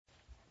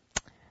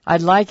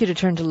I'd like you to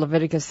turn to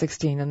Leviticus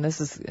 16, and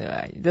this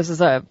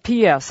is a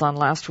PS on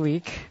last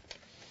week.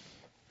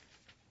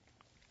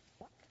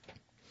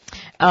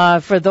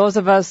 For those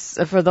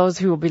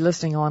who will be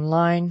listening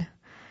online,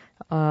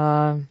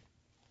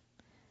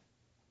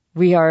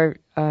 we are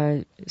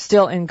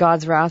still in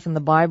God's wrath in the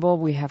Bible.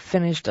 We have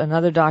finished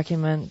another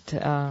document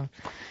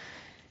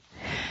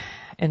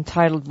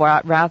entitled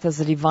Wrath as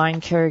a Divine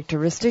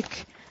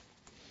Characteristic.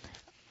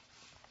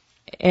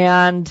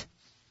 And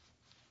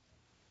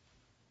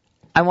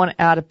I want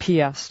to add a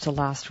PS to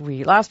last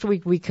week. Last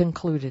week we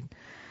concluded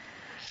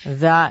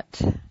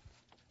that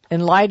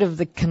in light of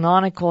the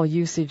canonical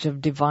usage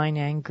of divine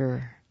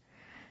anger,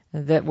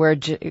 that where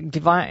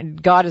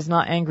God is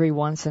not angry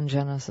once in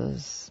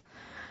Genesis,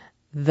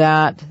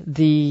 that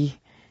the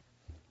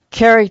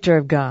character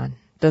of God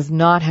does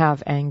not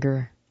have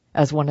anger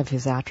as one of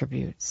his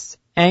attributes.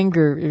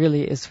 Anger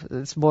really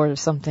is more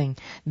something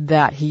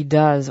that he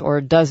does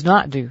or does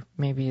not do,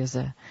 maybe is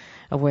a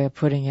way of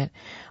putting it,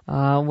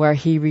 where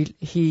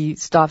he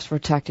stops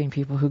protecting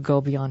people who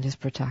go beyond his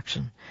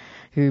protection,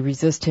 who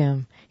resist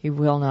him. He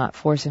will not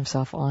force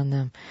himself on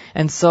them.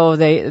 And so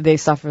they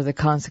suffer the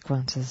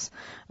consequences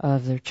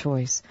of their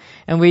choice.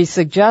 And we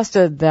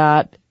suggested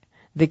that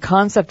the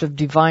concept of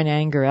divine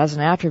anger as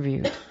an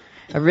attribute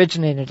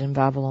originated in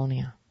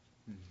Babylonia,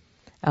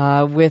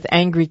 with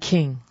angry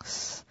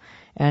kings.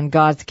 And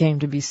gods came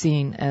to be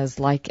seen as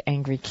like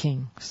angry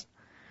kings.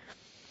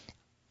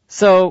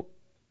 So,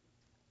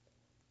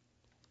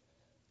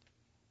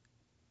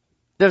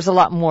 there's a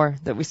lot more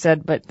that we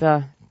said, but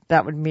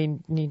that would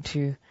need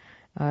to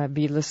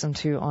be listened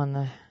to on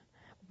the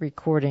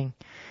recording.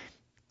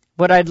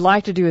 What I'd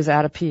like to do is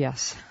add a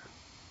PS.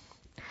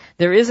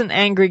 There is an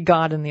angry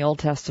God in the Old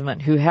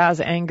Testament who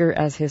has anger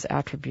as his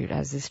attribute,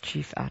 as his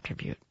chief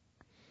attribute.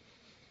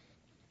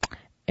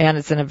 And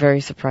it's in a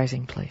very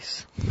surprising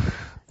place.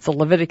 So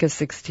Leviticus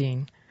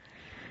 16.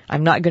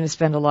 I'm not going to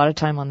spend a lot of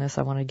time on this.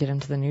 I want to get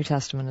into the New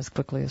Testament as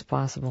quickly as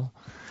possible.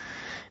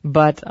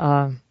 But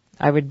I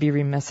would be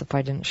remiss if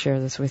I didn't share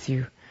this with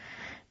you.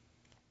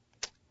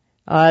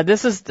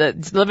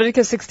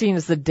 Leviticus 16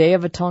 is the Day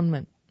of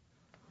Atonement.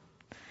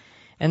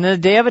 And in the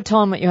Day of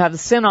Atonement, you have the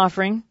sin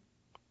offering,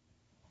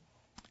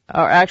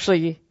 or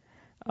actually,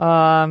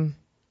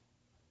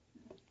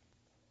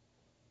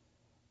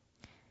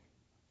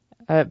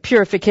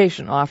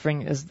 purification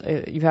offering is,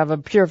 you have a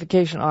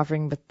purification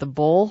offering with the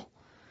bull,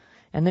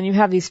 and then you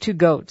have these two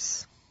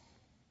goats.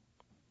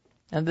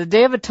 And the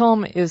Day of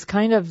Atonement is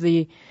kind of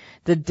the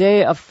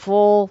day of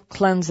full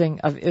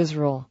cleansing of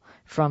Israel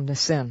from the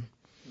sin.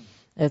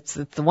 It's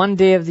the one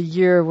day of the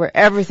year where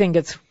everything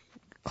gets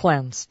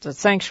cleansed. The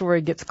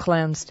sanctuary gets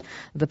cleansed,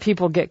 the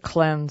people get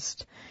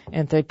cleansed,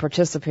 and they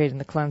participate in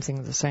the cleansing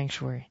of the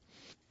sanctuary.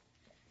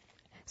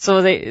 So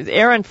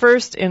Aaron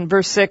first in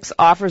verse 6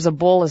 offers a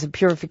bull as a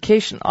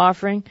purification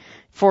offering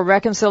for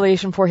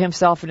reconciliation for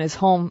himself and his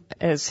home,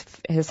 as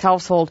his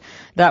household.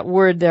 That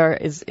word there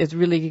is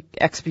really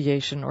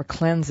expiation or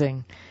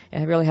cleansing.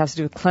 And it really has to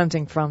do with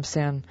cleansing from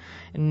sin,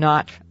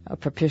 not a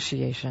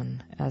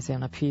propitiation as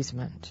in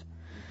appeasement.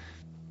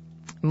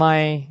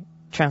 My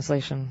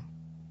translation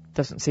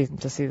doesn't seem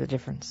to see the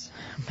difference,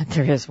 but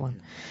there is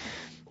one.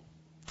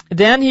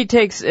 Then he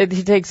takes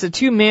the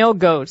two male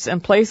goats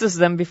and places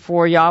them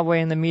before Yahweh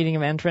in the meeting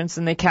of entrance,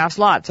 and they cast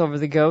lots over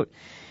the goat.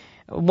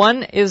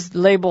 One is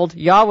labeled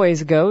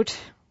Yahweh's goat,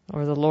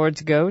 or the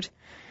Lord's goat,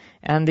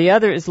 and the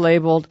other is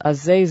labeled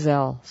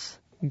Azazel's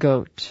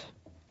goat.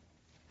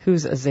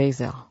 Who's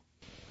Azazel?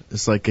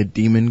 It's like a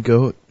demon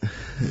goat.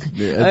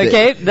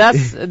 Okay,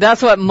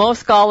 that's what most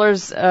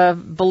scholars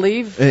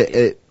believe.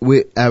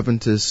 We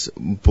Adventists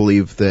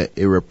believe that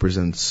it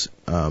represents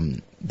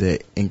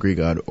the angry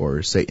God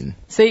or Satan.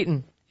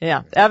 Satan,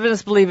 yeah.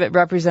 Adventists believe it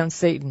represents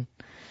Satan.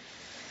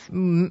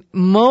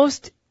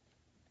 Most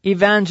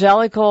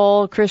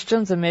evangelical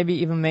Christians and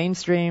maybe even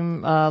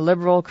mainstream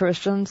liberal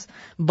Christians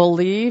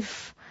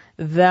believe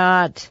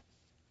that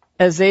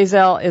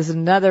Azazel is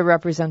another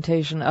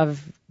representation of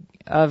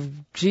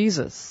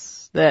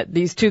Jesus, that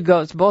these two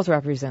goats both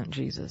represent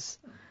Jesus.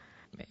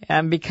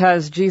 And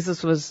because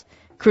Jesus was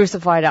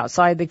crucified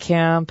outside the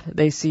camp,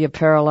 they see a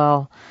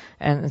parallel,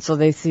 and so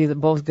they see that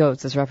both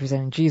goats as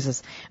representing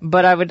Jesus.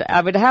 But I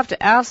would have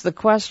to ask the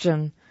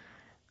question,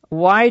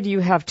 why do you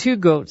have two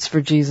goats for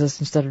Jesus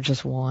instead of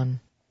just one?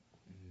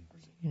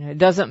 It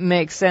doesn't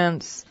make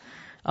sense.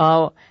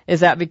 Is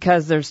that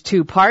because there's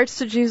two parts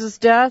to Jesus'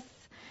 death?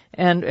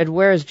 And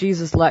where is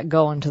Jesus let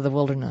go into the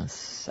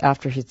wilderness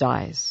after he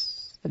dies?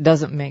 It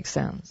doesn't make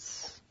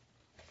sense.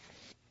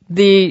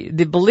 The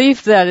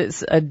belief that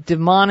it's a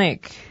demon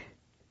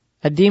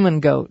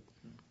goat,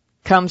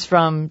 comes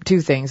from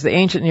two things. The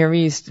ancient Near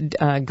East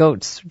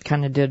goats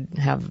kind of did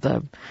have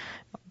the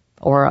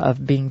aura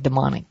of being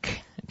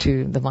demonic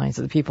to the minds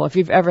of the people. If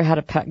you've ever had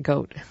a pet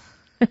goat,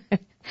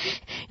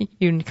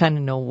 you kind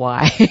of know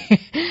why.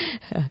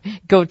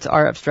 Goats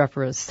are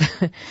obstreperous.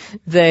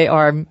 They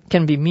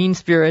can be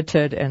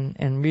mean-spirited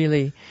and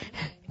really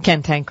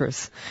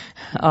cantankerous,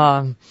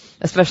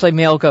 especially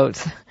male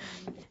goats.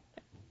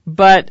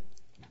 But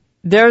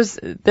There's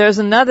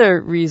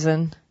another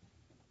reason.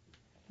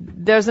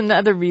 There's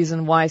another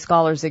reason why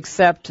scholars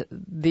accept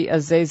the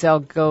Azazel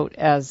goat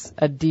as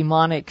a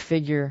demonic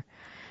figure,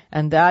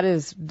 and that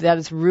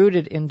is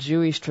rooted in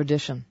Jewish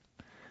tradition.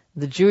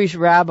 The Jewish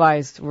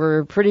rabbis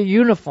were pretty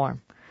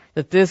uniform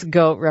that this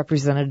goat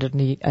represented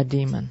a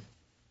demon.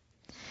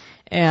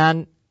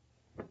 And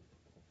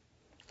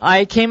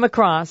I came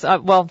across,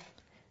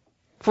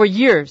 for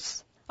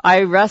years,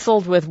 I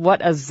wrestled with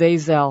what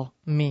Azazel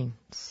means.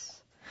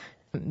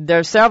 There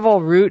are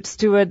several roots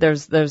to it.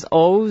 There's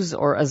Oz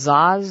or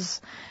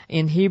Azaz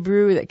in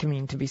Hebrew that can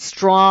mean to be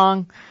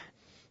strong,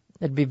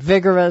 it'd be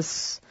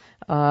vigorous,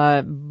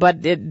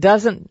 but it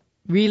doesn't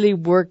really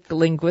work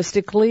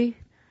linguistically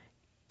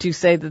to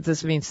say that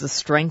this means the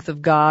strength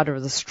of God or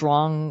the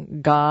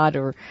strong God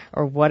or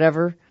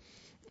whatever.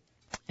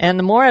 And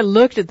the more I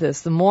looked at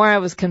this, the more I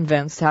was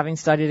convinced, having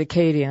studied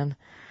Akkadian,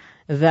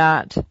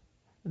 that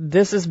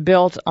this is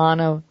built on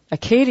a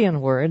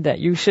Akkadian word that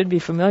you should be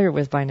familiar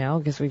with by now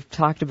because we've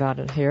talked about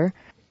it here,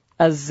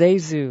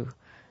 Azazu.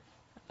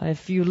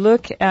 If you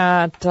look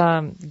at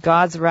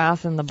God's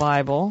wrath in the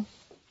Bible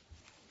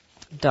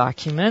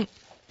document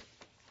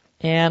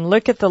and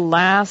look at the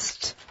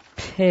last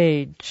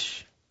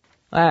page,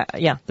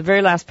 the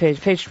very last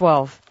page, page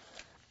 12,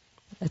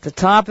 at the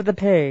top of the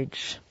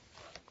page.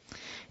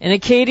 In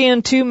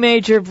Akkadian, two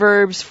major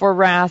verbs for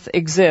wrath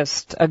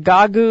exist,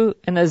 agagu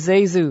and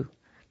azazu.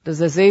 Does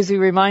azazu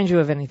remind you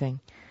of anything?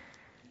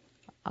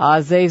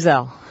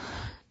 Azazel,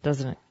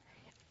 doesn't it?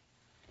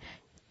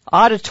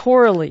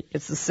 Auditorily,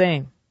 it's the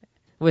same,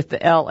 with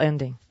the L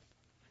ending.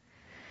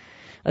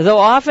 Though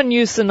often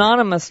used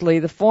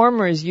synonymously, the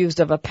former is used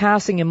of a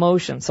passing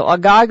emotion. So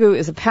agagu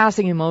is a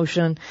passing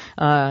emotion.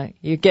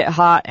 You get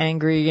hot,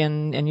 angry,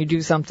 and you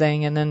do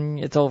something, and then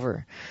it's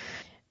over.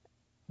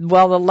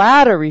 While the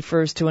latter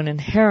refers to an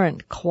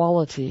inherent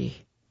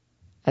quality,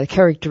 a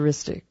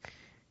characteristic.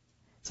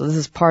 So this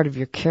is part of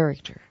your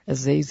character,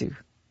 azazu.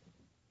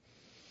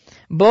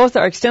 Both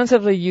are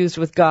extensively used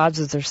with gods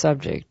as their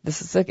subject.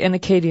 This is in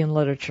Akkadian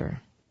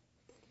literature.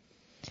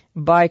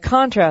 By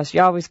contrast,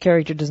 Yahweh's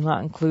character does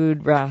not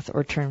include wrath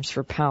or terms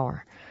for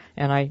power.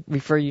 And I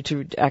refer you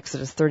to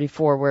Exodus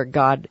 34, where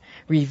God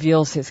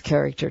reveals his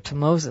character to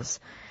Moses.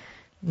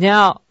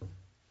 Now,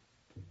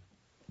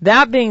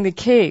 that being the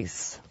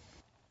case,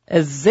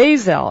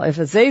 Azazel, if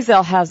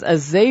Azazel has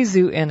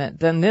Azazu in it,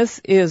 then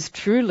this is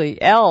truly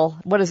El.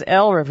 What does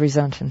El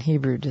represent in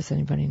Hebrew? Does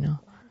anybody know?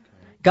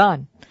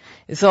 God.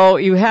 So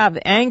you have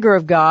the anger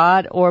of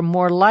God, or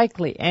more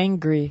likely,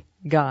 angry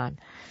God.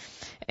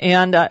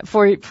 And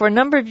for a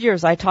number of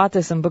years, I taught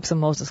this in Books of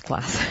Moses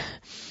class.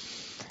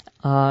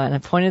 And I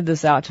pointed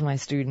this out to my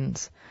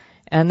students.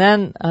 And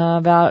then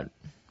about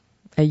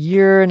a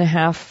year and a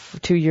half,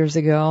 2 years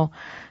ago,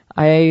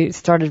 I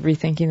started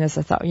rethinking this.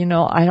 I thought,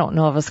 I don't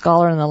know of a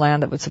scholar in the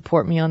land that would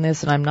support me on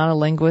this, and I'm not a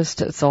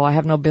linguist, so I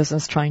have no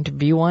business trying to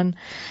be one.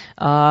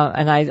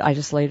 And I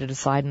just laid it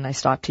aside and I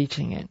stopped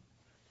teaching it.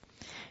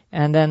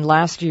 And then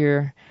last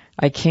year,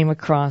 I came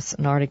across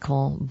an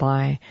article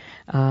by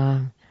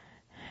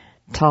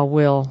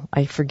Tawil.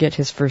 I forget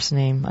his first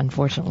name,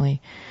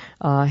 unfortunately.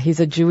 He's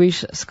a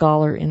Jewish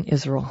scholar in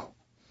Israel.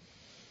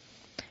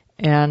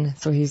 And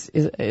so he's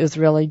an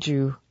Israeli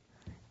Jew.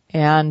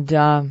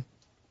 And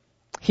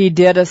he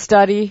did a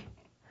study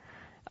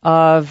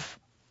of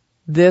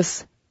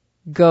this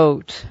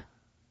goat.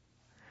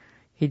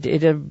 He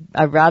did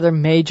a rather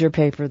major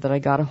paper that I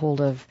got a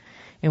hold of,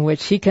 in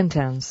which he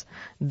contends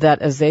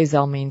that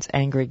Azazel means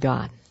angry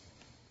God.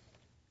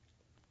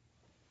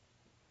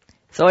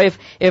 So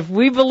if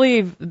we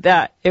believe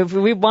that, if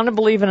we want to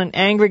believe in an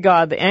angry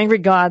God, the angry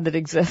God that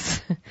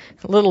exists,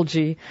 little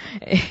g,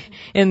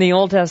 in the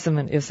Old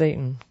Testament is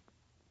Satan,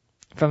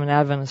 from an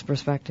Adventist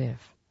perspective.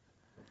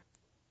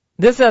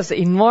 This has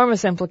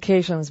enormous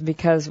implications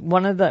because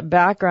one of the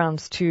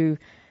backgrounds to,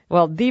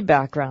 the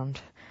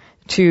background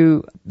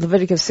to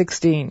Leviticus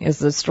 16 is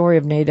the story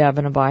of Nadab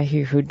and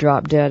Abihu who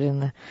dropped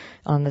dead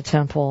on the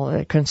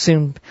temple,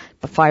 consumed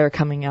the fire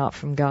coming out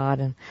from God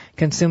and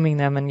consuming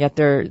them, and yet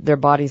their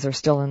bodies are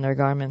still in their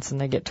garments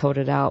and they get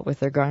toted out with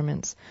their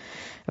garments.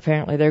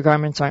 Apparently their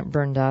garments aren't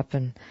burned up,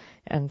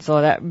 and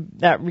so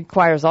that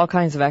requires all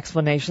kinds of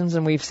explanations,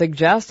 and we've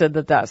suggested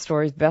that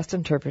story is best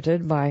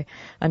interpreted by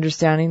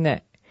understanding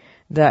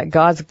that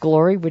God's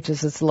glory, which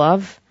is His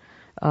love,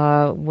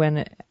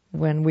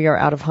 when we are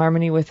out of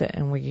harmony with it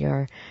and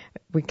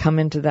we come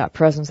into that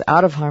presence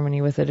out of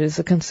harmony with it, is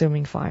a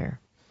consuming fire.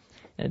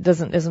 It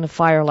isn't a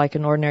fire like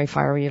an ordinary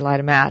fire where you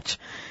light a match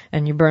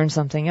and you burn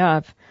something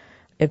up.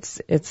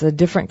 It's a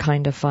different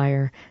kind of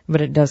fire, but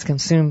it does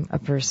consume a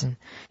person.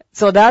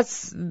 So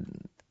that's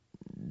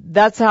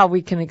how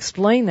we can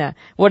explain that.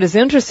 What is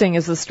interesting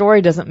is the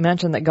story doesn't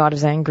mention that God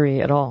is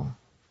angry at all.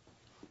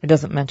 It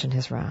doesn't mention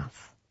His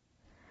wrath.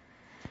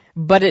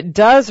 But it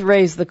does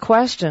raise the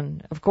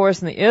question, of course,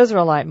 in the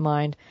Israelite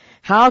mind,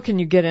 how can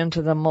you get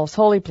into the most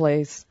holy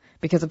place?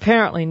 Because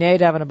apparently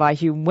Nadab and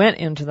Abihu went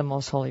into the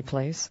most holy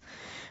place.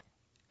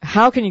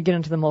 how can you get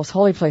into the most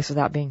holy place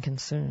without being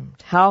consumed?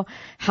 How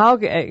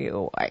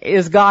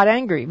is God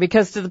angry?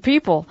 Because to the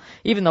people,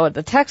 even though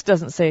the text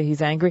doesn't say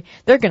he's angry,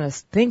 they're going to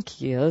think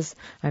he is.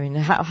 I mean,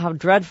 how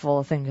dreadful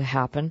a thing to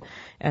happen.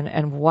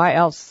 And why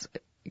else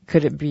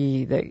could it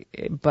be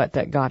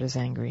that God is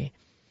angry?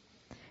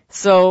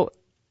 So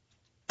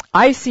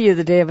I see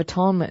the Day of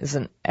Atonement as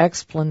an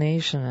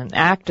explanation, an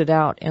acted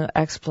out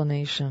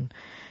explanation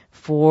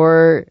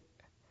for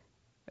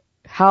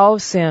how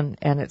sin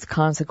and its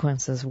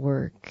consequences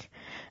work.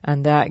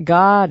 And that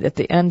God, at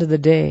the end of the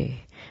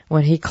day,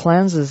 when he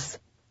cleanses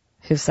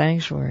his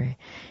sanctuary,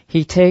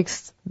 he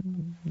takes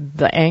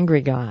the angry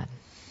God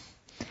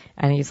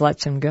and he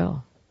lets him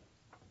go.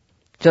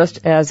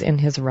 Just as in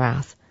his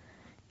wrath,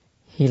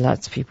 he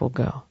lets people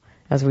go,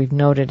 as we've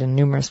noted in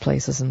numerous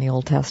places in the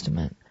Old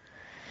Testament.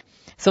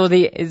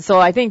 So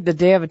I think the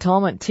Day of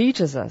Atonement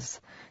teaches us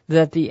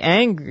that the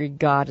angry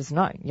God is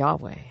not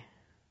Yahweh,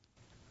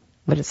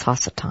 but it's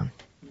Hasatan.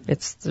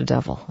 It's the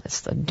devil.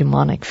 It's the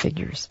demonic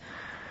figures.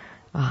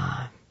 So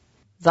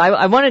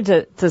I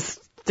wanted to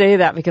say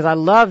that because I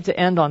love to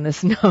end on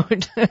this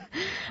note,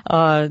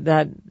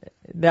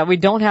 that we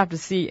don't have to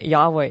see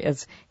Yahweh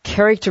as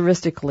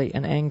characteristically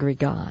an angry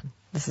God.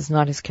 This is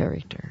not his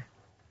character.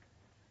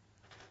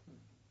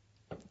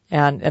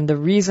 And the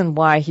reason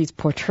why he's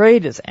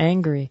portrayed as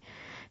angry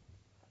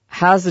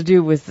has to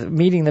do with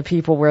meeting the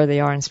people where they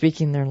are and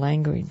speaking their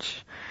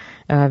language.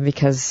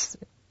 Because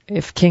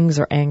if kings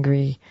are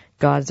angry,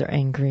 gods are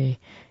angry,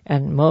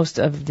 and most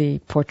of the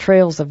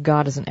portrayals of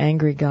God as an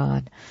angry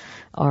God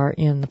are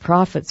in the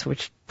prophets,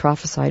 which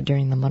prophesied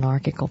during the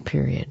monarchical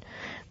period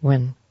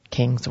when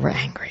kings were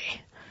angry.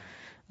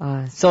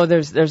 So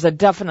there's a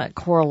definite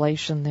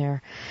correlation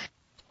there.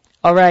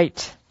 All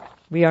right,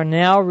 we are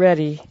now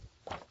ready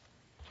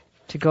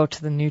to go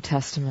to the New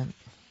Testament.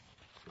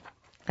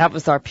 That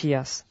was our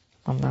PS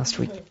on last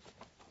week.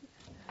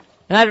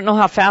 And I don't know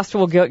how fast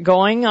we'll get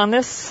going on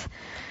this.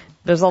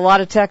 There's a lot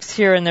of text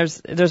here, and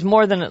there's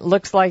more than it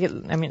looks like.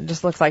 It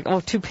just looks like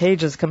 2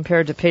 pages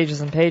compared to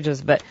pages and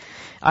pages, but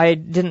I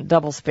didn't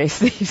double space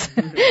these.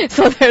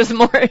 So there's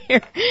more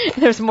here.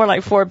 There's more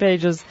like 4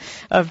 pages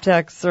of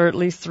text, or at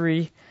least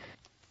 3.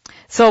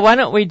 So why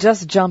don't we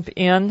just jump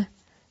in?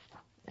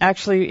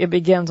 Actually, it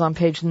begins on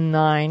page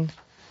 9,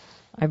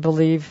 I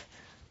believe.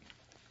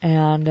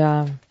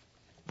 And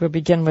we'll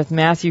begin with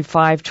Matthew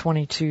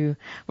 5:22.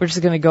 We're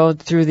just going to go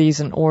through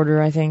these in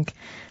order, I think,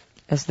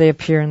 as they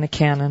appear in the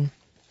canon.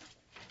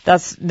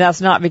 That's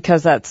not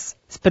because that's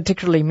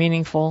particularly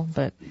meaningful,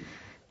 but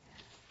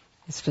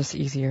it's just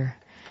easier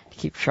to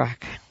keep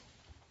track.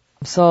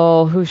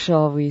 So who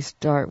shall we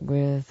start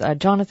with?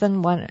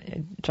 Jonathan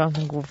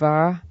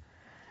Guevara.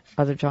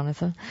 Other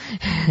Jonathan.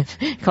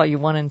 Call you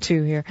 1 and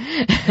 2 here.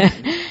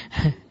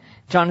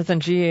 Jonathan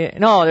G.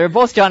 No, they're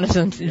both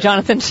Jonathan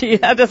G.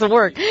 That doesn't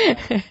work.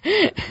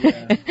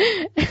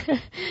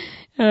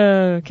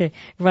 Okay.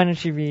 Why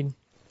don't you read?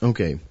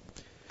 Okay.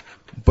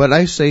 But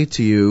I say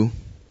to you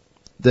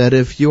that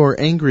if you are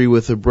angry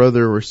with a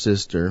brother or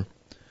sister,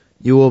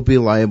 you will be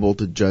liable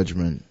to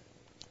judgment.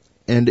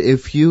 And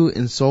if you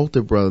insult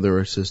a brother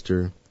or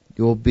sister,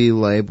 you will be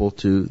liable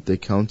to the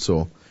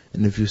council.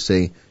 And if you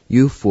say,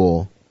 "You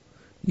fool,"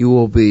 you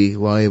will be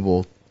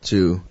liable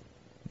to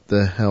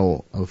the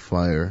hell of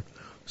fire.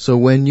 So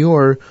when you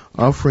are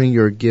offering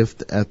your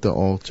gift at the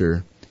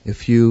altar,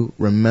 if you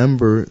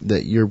remember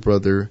that your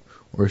brother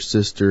or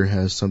sister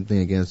has something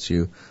against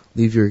you,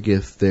 leave your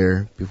gift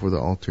there before the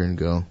altar and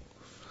go.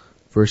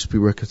 First be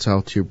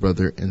reconciled to your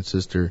brother and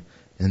sister,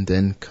 and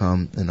then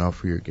come and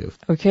offer your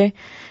gift. Okay.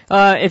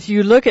 If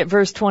you look at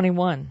verse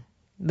 21,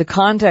 the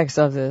context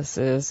of this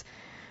is,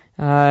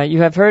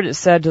 you have heard it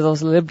said to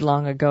those who lived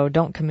long ago,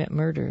 don't commit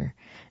murder,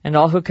 and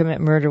all who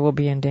commit murder will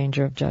be in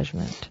danger of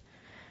judgment.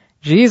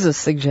 Jesus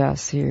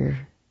suggests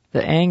here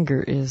that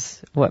anger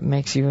is what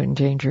makes you in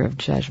danger of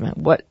judgment.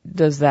 What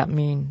does that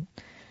mean?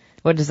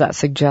 What does that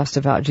suggest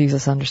about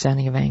Jesus'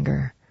 understanding of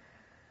anger?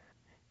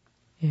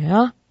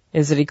 Yeah?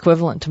 Is it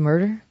equivalent to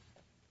murder?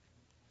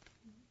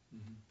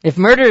 If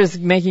murder is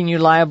making you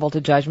liable to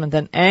judgment,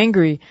 then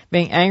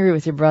being angry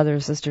with your brother or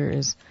sister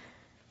is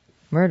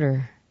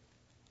murder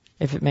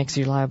if it makes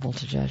you liable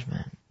to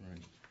judgment.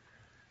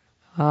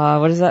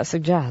 What does that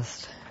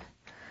suggest?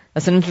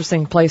 That's an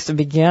interesting place to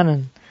begin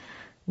in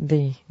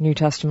the New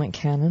Testament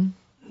canon.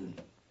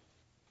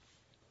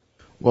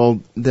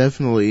 Well,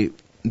 definitely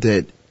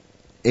that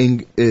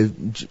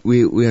if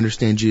we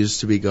understand Jesus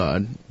to be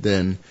God,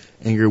 then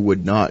anger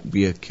would not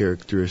be a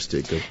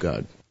characteristic of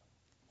God.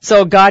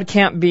 So God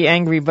can't be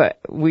angry, but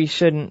we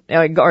shouldn't,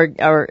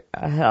 or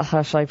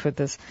how shall I put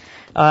this?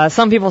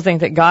 Some people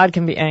think that God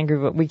can be angry,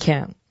 but we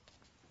can't.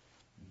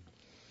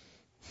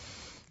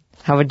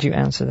 How would you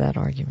answer that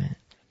argument?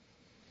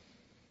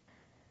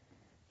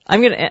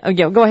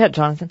 Go ahead,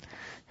 Jonathan.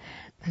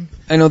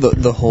 I know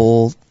the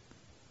whole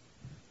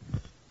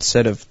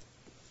set of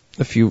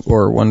a few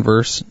or one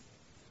verse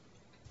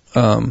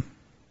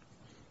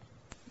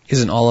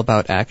isn't all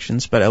about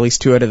actions, but at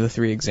least 2 out of the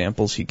 3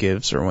 examples he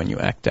gives are when you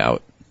act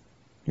out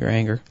your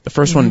anger. The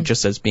first one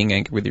just says being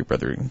angry with your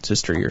brother and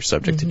sister, you're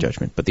subject to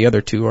judgment. But the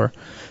other two are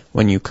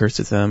when you curse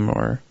at them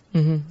or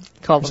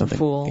call them something.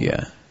 fool.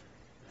 Yeah.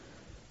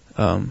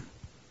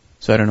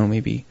 So I don't know,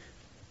 maybe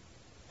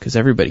because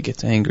everybody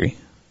gets angry,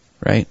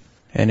 right?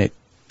 And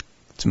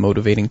it's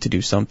motivating to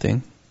do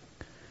something.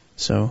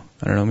 So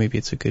I don't know, maybe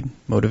it's a good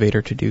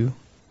motivator to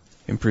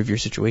improve your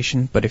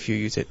situation. But if you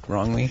use it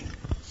wrongly.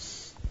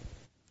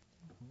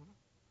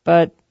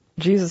 But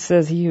Jesus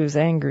says he who is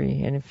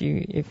angry, and if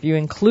you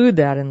include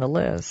that in the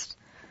list,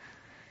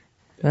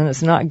 then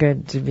it's not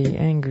good to be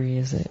angry,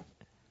 is it?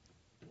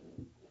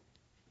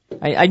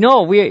 I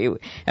know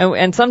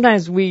and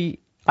sometimes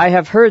I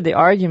have heard the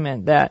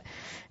argument that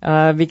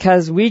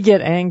because we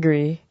get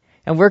angry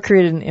and we're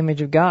created in the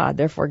image of God,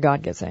 therefore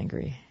God gets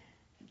angry.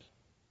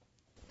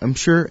 I'm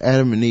sure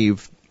Adam and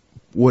Eve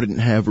wouldn't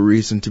have a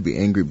reason to be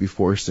angry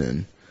before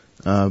sin.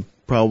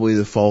 Probably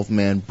the fall of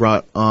man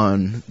brought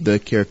on the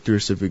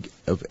characteristic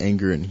of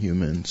anger in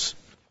humans.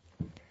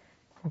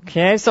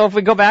 Okay, so if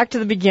we go back to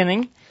the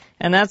beginning,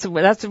 and that's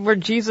where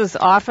Jesus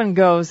often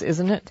goes,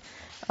 isn't it?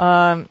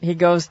 He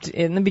goes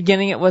in the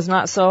beginning it was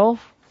not so,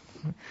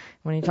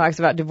 when he talks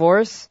about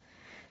divorce.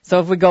 So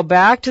if we go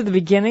back to the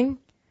beginning,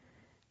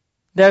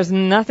 there's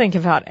nothing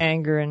about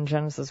anger in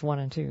Genesis 1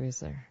 and 2, is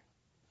there?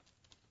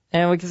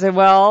 And we can say,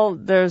 well,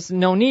 there's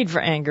no need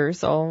for anger,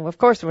 so of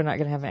course we're not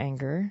going to have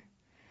anger.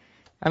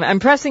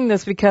 I'm pressing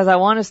this because I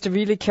want us to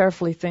really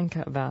carefully think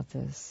about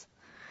this.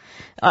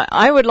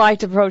 I would like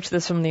to approach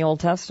this from the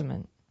Old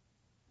Testament.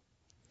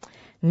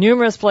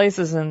 Numerous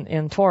places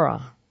in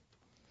Torah,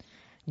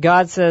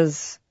 God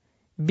says,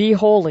 be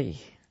holy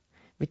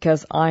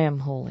because I am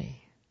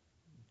holy,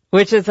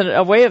 which is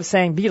a way of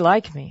saying, be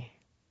like me.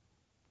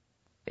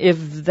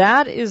 If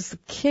that is the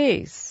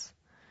case,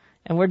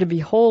 and we're to be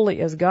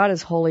holy as God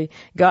is holy,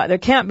 there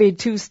can't be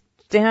two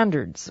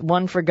standards,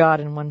 one for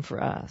God and one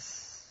for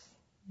us.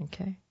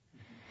 Okay?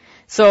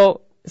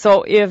 So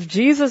if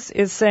Jesus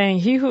is saying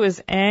he who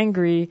is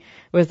angry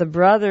with a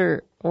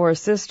brother or a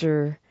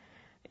sister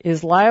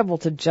is liable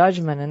to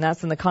judgment, and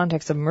that's in the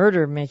context of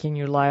murder making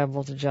you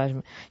liable to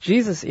judgment,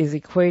 Jesus is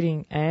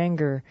equating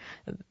anger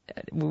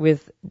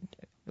with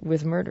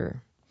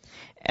murder.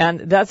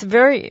 And that's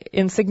very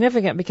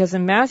insignificant because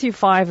in Matthew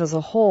 5 as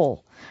a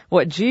whole,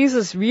 what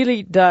Jesus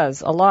really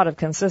does a lot of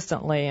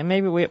consistently, and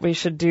maybe what we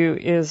should do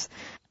is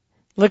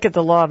look at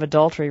the law of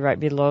adultery right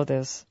below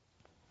this.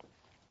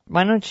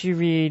 Why don't you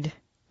read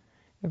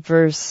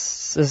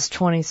verses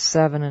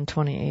 27 and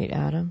 28,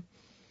 Adam?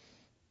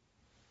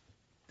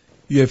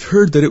 You have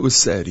heard that it was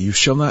said, you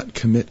shall not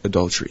commit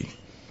adultery.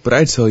 But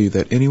I tell you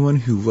that anyone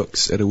who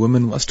looks at a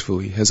woman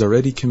lustfully has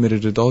already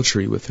committed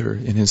adultery with her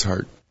in his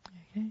heart.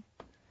 Okay.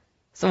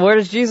 So where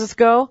does Jesus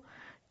go?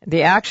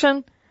 The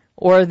action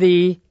or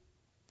the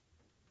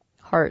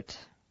heart?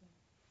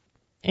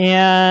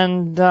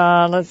 And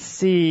let's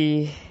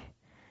see.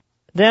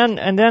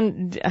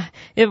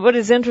 What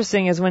is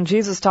interesting is when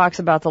Jesus talks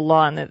about the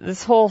law, and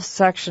this whole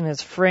section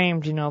is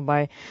framed,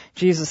 by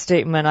Jesus'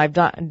 statement,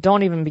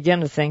 don't even begin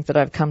to think that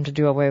I've come to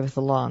do away with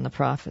the law and the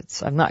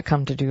prophets. I've not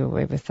come to do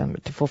away with them,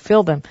 but to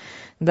fulfill them.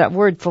 That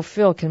word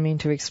fulfill can mean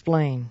to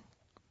explain.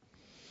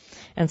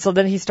 And so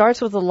then he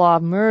starts with the law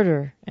of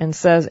murder and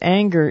says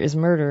anger is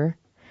murder.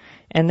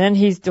 And then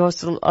he goes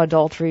to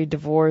adultery,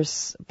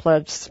 divorce,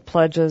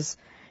 pledges.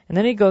 And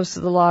then he goes to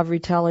the law of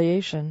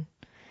retaliation.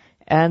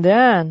 And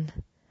then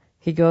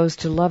he goes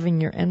to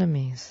loving your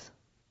enemies.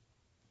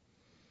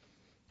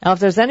 Now, if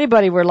there's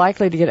anybody we're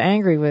likely to get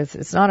angry with,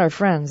 it's not our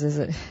friends, is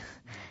it?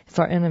 It's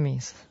our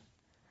enemies.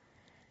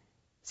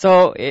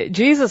 So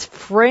Jesus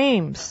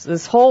frames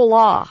this whole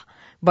law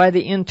by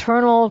the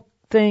internal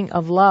thing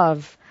of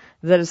love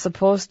that is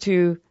supposed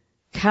to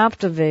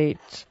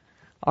captivate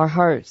our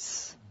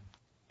hearts.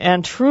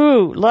 And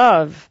true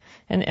love.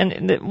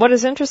 And what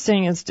is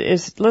interesting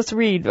is let's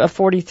read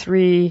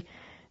 43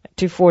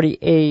 to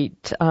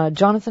 48.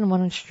 Jonathan, why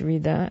don't you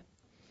read that?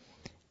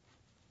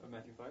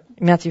 Matthew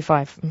 5? Matthew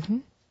 5. Mm-hmm.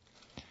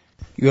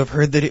 You have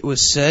heard that it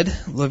was said,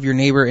 love your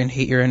neighbor and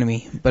hate your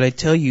enemy. But I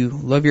tell you,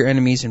 love your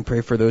enemies and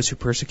pray for those who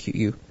persecute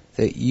you,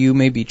 that you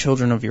may be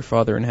children of your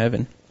Father in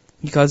heaven.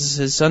 He causes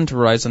his sun to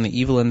rise on the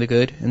evil and the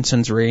good, and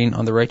sends rain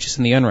on the righteous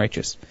and the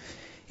unrighteous.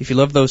 If you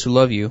love those who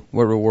love you,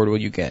 what reward will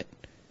you get?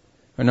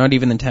 Are not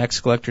even the tax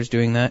collectors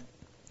doing that?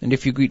 And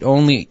if you greet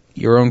only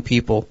your own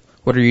people,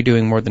 what are you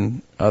doing more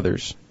than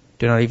others?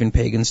 Do not even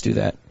pagans do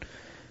that?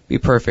 Be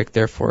perfect,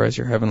 therefore, as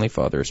your heavenly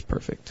Father is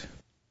perfect.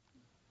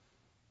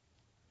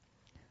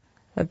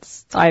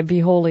 That's, I be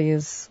holy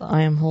as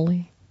I am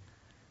holy.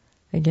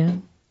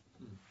 Again.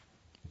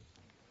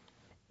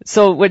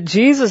 So what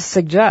Jesus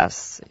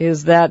suggests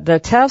is that the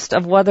test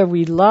of whether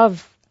we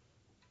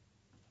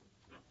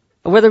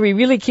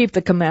really keep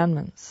the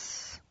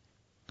commandments,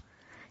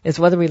 is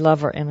whether we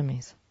love our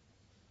enemies.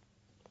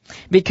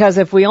 Because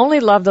if we only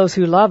love those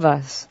who love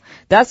us,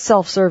 that's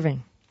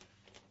self-serving.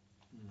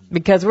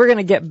 Because we're going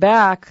to get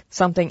back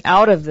something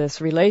out of this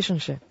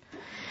relationship.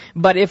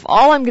 But if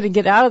all I'm going to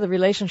get out of the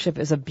relationship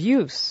is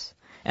abuse,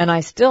 and I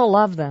still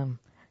love them,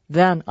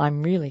 then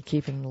I'm really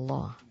keeping the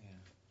law.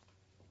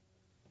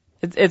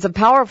 It's a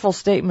powerful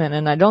statement,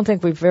 and I don't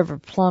think we've ever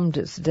plumbed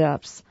its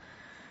depths.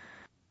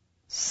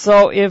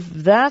 So if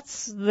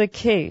that's the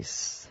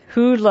case,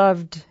 who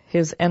loved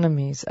his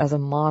enemies as a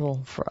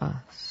model for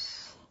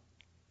us?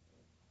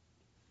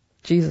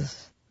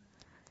 Jesus.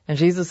 And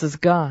Jesus is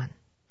God.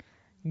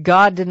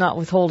 God did not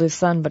withhold his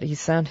Son, but he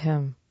sent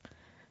him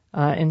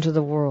into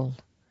the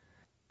world.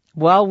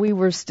 While we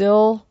were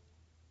still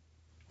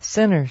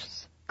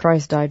sinners,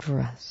 Christ died for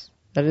us.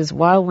 That is,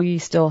 while we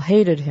still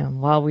hated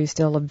him, while we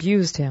still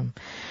abused him,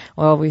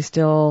 while we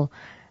still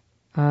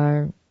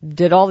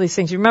did all these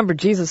things. You remember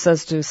Jesus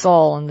says to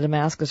Saul on the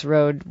Damascus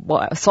Road,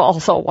 Saul,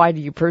 Saul, why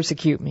do you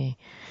persecute me?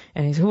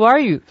 And he says, who are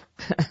you?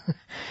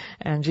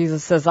 And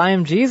Jesus says, I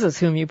am Jesus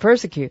whom you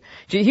persecute.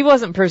 He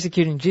wasn't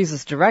persecuting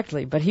Jesus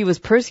directly, but he was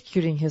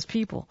persecuting his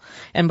people.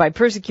 And by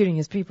persecuting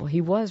his people,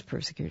 he was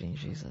persecuting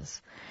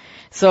Jesus.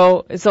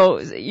 So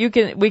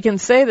we can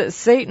say that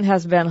Satan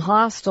has been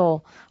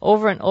hostile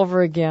over and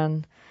over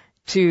again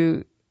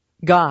to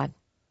God,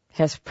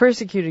 has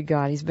persecuted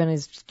God. He's been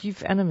his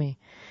chief enemy.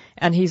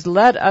 And he's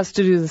led us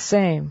to do the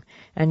same.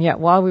 And yet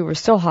while we were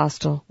still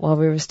hostile, while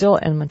we were still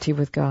enmity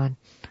with God,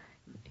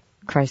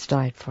 Christ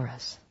died for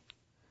us.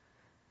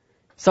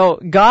 So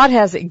God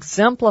has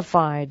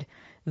exemplified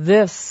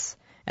this,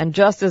 and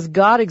just as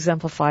God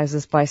exemplifies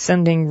this by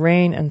sending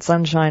rain and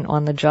sunshine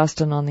on the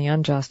just and on the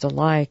unjust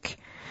alike,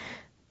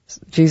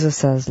 Jesus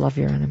says, love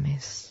your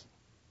enemies.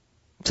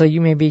 So you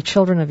may be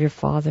children of your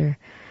Father,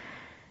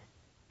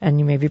 and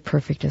you may be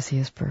perfect as he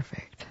is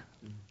perfect.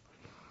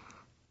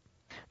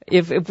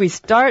 If we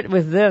start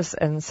with this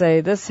and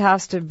say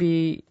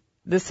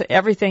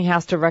everything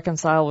has to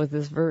reconcile with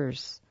this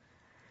verse,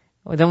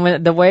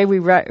 then the way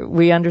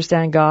we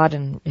understand God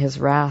and his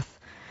wrath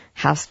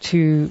has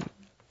to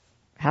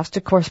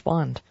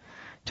correspond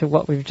to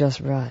what we've just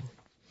read.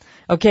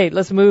 Okay,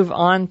 let's move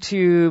on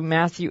to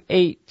Matthew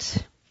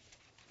 8.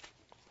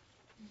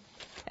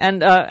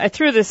 And I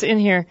threw this in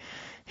here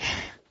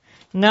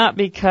not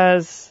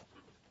because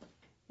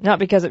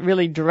it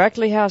really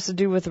directly has to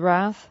do with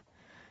wrath,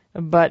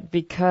 but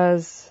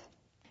because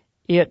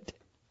it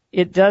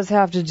does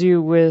have to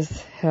do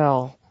with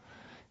hell.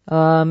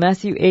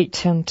 Matthew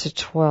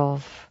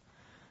 8:10-12.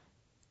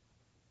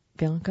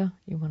 Bianca,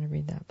 you want to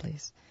read that,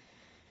 please?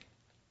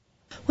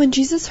 When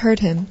Jesus heard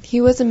him,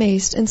 he was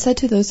amazed and said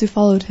to those who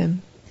followed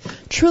him,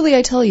 Truly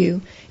I tell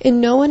you,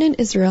 in no one in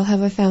Israel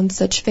have I found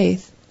such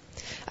faith.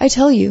 I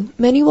tell you,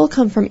 many will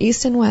come from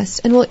east and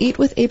west and will eat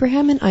with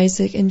Abraham and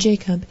Isaac and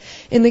Jacob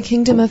in the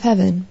kingdom of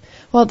heaven,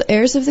 while the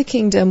heirs of the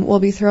kingdom will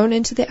be thrown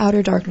into the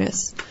outer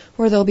darkness,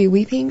 where there will be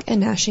weeping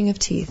and gnashing of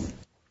teeth.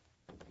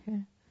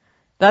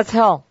 That's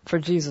hell for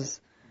Jesus.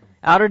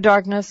 Outer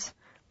darkness,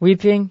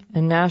 weeping,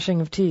 and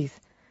gnashing of teeth.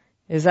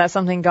 Is that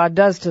something God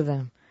does to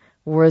them?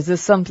 Or is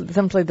this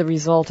simply the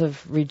result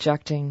of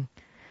rejecting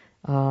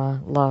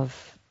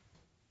love?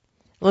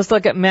 Let's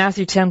look at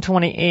Matthew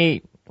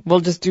 10:28. We'll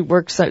just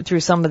work through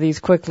some of these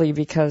quickly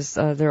because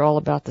they're all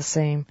about the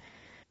same.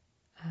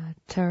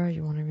 Tara,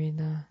 you want to read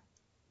that?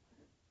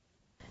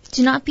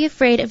 Do not be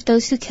afraid of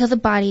those who kill the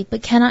body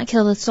but cannot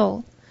kill the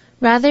soul.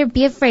 Rather,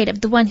 be afraid of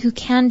the one who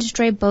can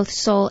destroy both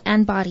soul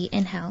and body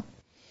in hell.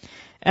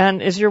 And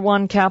is your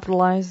one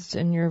capitalized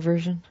in your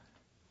version?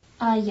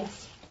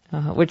 Yes.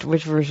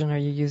 Which version are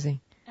you using?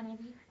 NIV.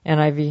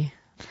 NIV.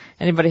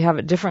 Anybody have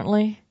it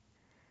differently?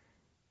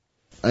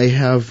 I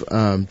have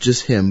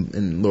just him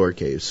in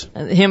lowercase.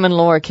 Him in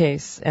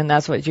lowercase, and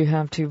that's what you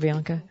have too,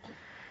 Bianca?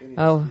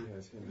 Oh.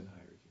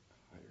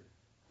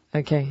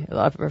 Okay,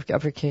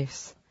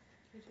 uppercase.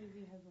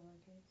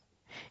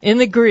 In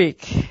the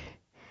Greek,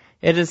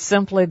 it is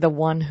simply the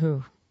one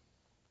who.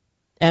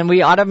 And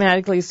we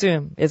automatically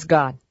assume it's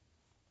God.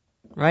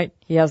 Right?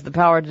 He has the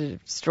power to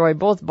destroy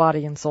both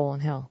body and soul in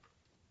hell.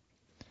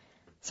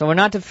 So we're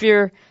not to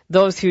fear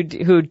those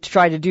who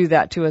try to do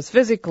that to us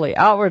physically,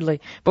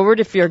 outwardly, but we're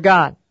to fear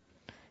God.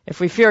 If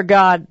we fear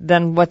God,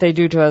 then what they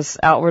do to us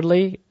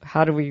outwardly,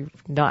 how do we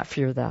not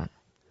fear that?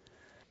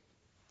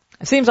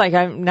 It seems like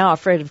I'm now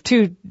afraid of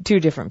two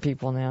different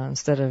people now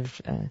instead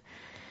of...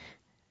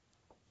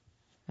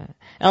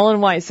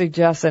 Ellen White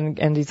suggests,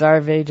 and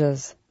Desire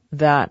Vedas,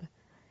 that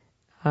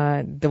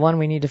the one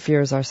we need to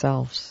fear is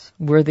ourselves.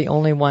 We're the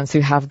only ones who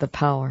have the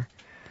power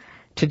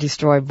to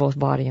destroy both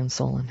body and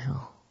soul in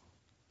hell.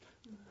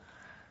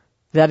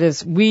 That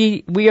is,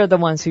 we are the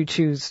ones who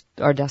choose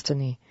our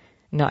destiny,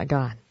 not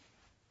God.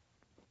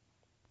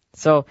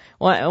 So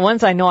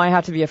once I know I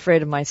have to be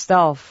afraid of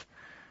myself,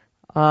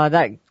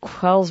 that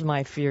quells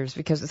my fears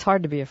because it's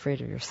hard to be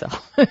afraid of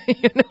yourself.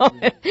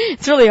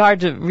 It's really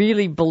hard to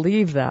really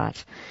believe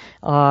that.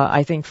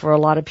 I think for a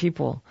lot of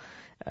people.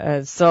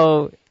 But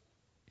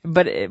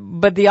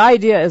the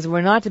idea is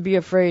we're not to be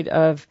afraid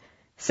of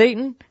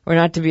Satan. We're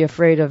not to be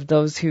afraid of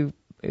those who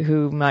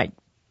might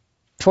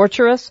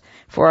torture us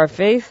for our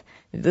faith.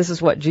 This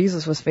is what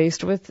Jesus was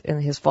faced with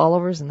in his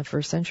followers in the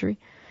first century.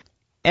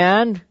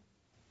 And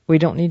we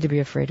don't need to be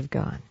afraid of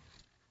God.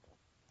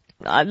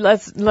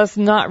 Let's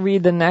not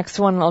read the next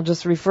one. I'll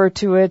just refer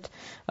to it.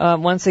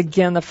 Once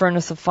again, the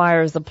furnace of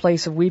fire is the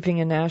place of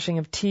weeping and gnashing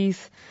of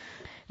teeth.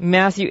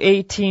 Matthew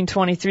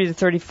 18:23 to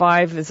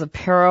 35 is a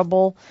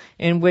parable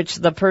in which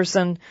the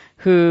person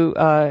who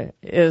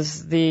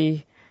is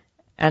the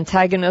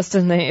antagonist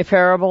in the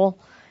parable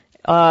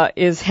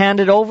is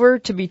handed over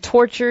to be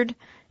tortured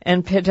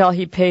until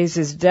he pays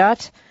his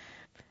debt.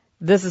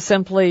 This is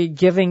simply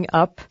giving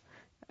up.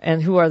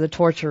 And who are the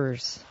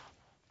torturers?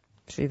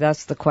 See,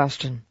 that's the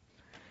question.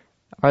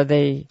 Are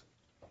they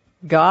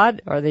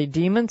God? Are they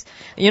demons?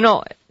 You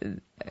know,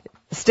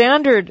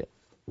 standard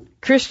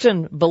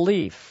Christian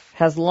belief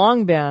has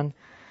long been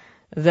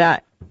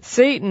that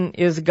Satan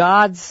is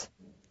God's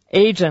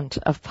agent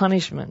of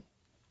punishment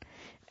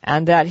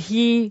and that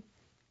he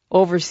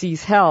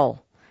oversees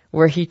hell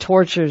where he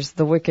tortures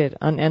the wicked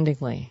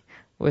unendingly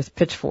with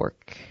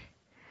pitchfork.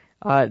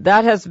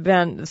 That has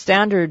been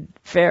standard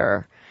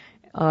fare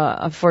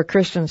for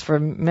Christians for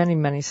many,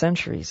 many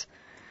centuries.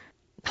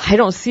 I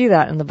don't see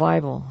that in the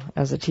Bible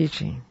as a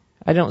teaching.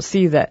 I don't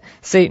see that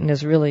Satan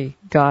is really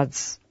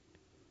God's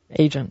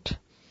agent,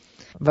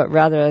 but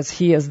rather as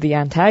he is the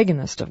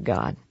antagonist of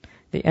God,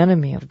 the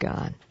enemy of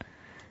God.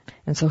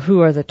 And so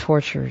who are the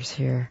torturers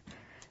here?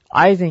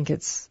 I think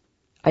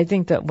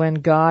that when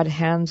God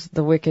hands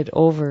the wicked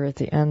over at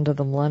the end of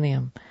the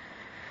millennium,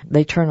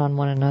 they turn on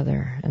one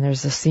another, and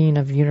there's a scene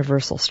of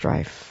universal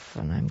strife,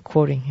 and I'm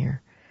quoting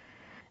here.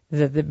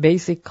 That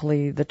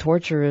basically the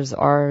torturers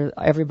are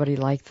everybody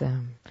like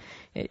them.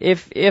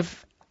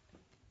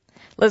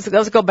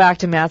 Let's go back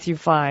to Matthew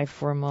 5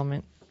 for a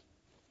moment.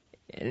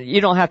 You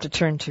don't have to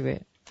turn to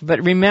it,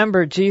 but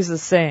remember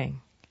Jesus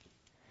saying,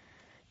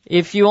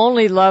 if you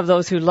only love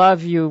those who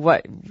love you,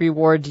 what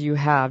reward do you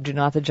have? Do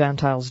not the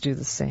Gentiles do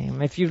the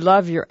same? If you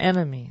love your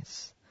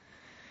enemies,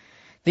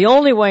 the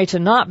only way to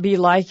not be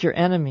like your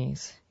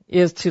enemies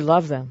is to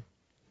love them.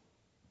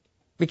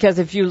 Because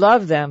if you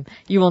love them,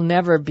 you will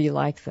never be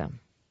like them.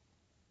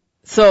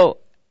 So,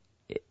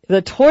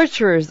 the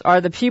torturers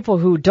are the people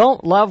who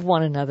don't love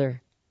one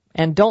another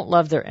and don't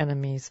love their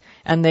enemies.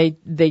 And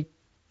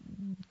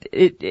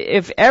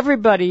if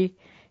everybody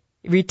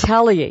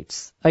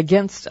retaliates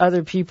against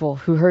other people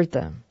who hurt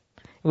them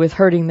with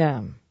hurting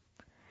them,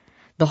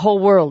 the whole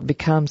world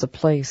becomes a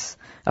place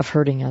of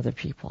hurting other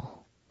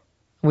people.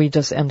 We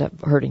just end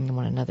up hurting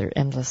one another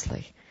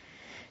endlessly.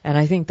 And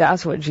I think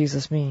that's what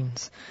Jesus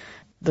means.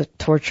 The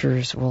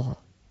torturers will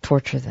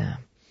torture them.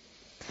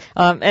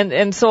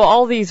 And so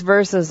all these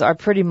verses are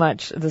pretty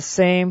much the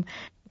same.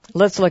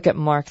 Let's look at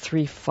Mark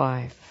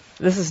 3:5.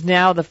 This is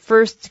now the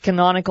first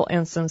canonical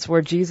instance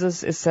where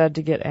Jesus is said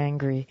to get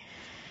angry.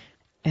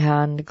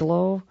 And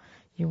Glow,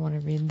 you want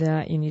to read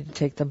that? You need to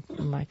take the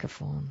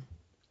microphone.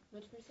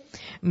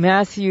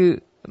 Mark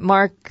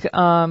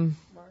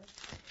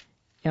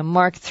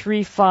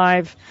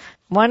 3:5.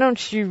 Why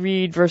don't you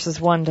read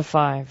verses 1 to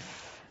 5?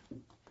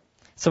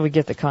 So we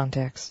get the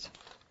context.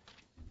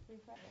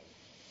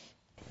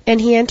 And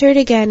he entered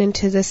again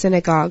into the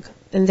synagogue,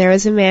 and there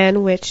was a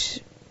man which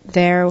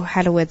there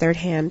had a withered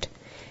hand.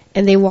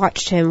 And they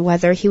watched him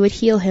whether he would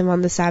heal him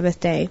on the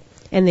Sabbath day,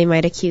 and they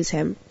might accuse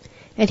him.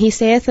 And he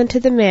saith unto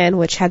the man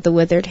which had the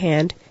withered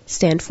hand,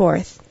 Stand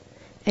forth.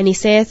 And he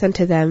saith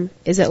unto them,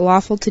 Is it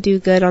lawful to do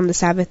good on the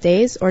Sabbath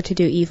days, or to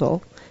do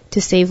evil, to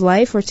save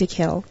life, or to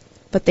kill?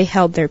 But they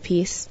held their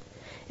peace.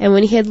 And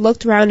when he had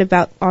looked round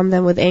about on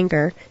them with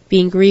anger,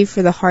 being grieved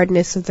for the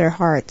hardness of their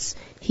hearts,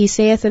 he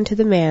saith unto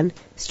the man,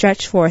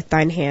 Stretch forth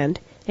thine hand.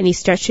 And he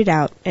stretched it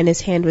out, and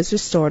his hand was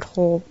restored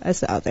whole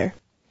as the other.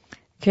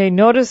 Okay,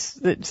 notice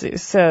that it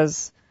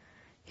says,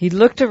 he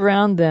looked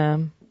around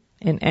them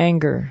in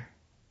anger,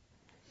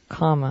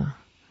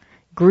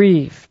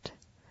 grieved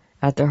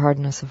at their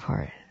hardness of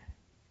heart.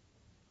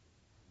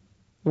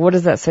 What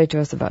does that say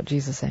to us about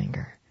Jesus'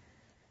 anger?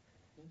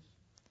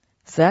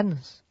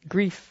 Sadness,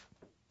 grief.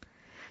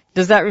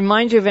 Does that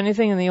remind you of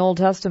anything in the Old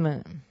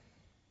Testament?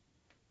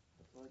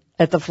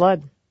 At the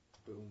flood.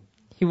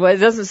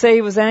 It doesn't say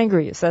he was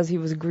angry, it says he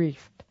was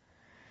grieved.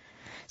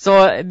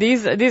 So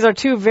these are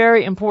two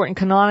very important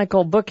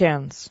canonical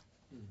bookends,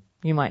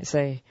 you might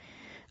say,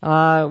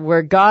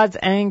 where God's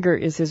anger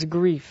is his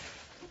grief.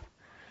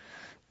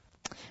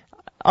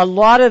 A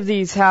lot of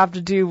these have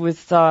to do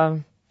with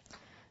the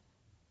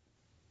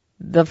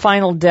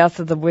final death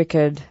of the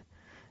wicked.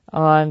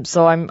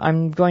 So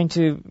I'm going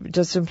to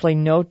just simply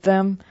note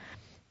them.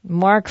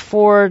 Mark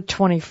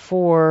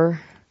 4:24.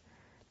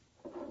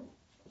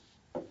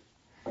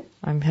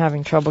 I'm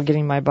having trouble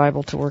getting my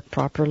Bible to work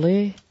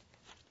properly.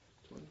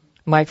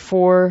 Mark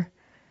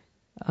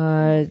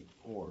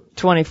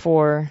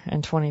 4:24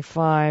 and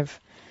 25.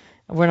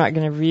 We're not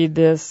going to read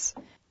this.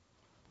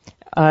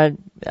 I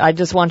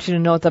just want you to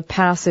note the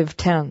passive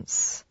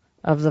tense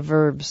of the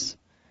verbs.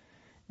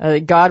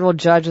 God will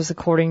judge us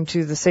according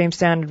to the same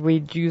standard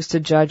we use to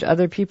judge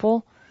other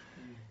people.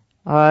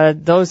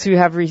 Those who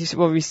have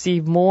will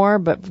receive more,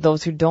 but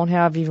those who don't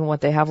have, even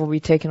what they have will be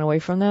taken away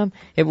from them.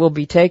 It will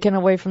be taken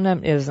away from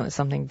them. It isn't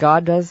something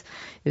God does.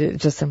 It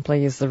just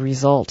simply is the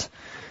result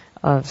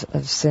of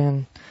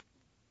sin.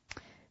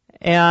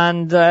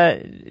 And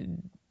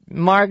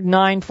Mark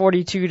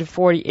 9:42 to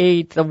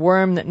 48, the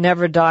worm that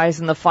never dies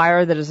and the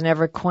fire that is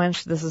never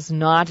quenched. This is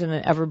not an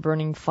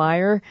ever-burning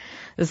fire.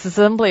 This is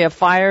simply a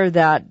fire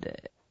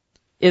that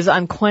is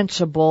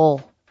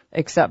unquenchable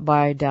except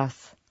by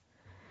death.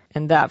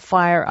 And that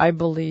fire, I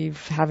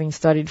believe, having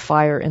studied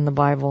fire in the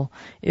Bible,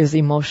 is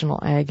emotional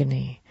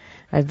agony.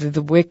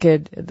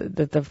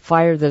 The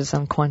fire that is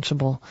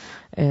unquenchable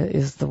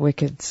is the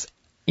wicked's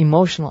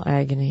emotional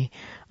agony,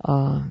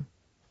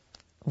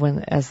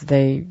 as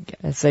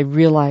they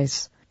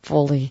realize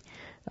fully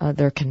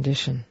their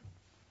condition.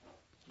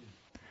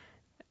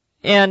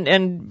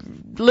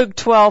 And Luke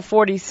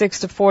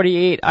 12:46 to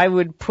 48, I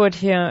would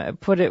put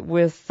it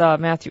with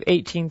Matthew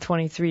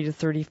 18:23 to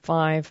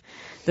 35.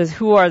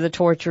 Who are the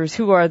torturers?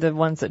 Who are the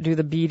ones that do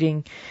the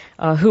beating?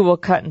 Who will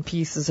cut in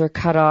pieces or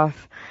cut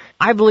off?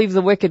 I believe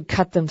the wicked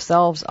cut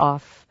themselves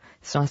off.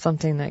 It's not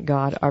something that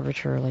God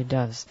arbitrarily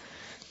does.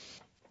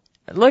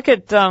 Look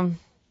at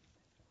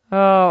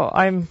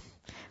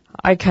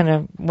I kind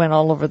of went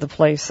all over the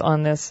place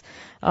on this.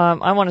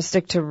 I want to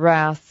stick to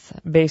wrath,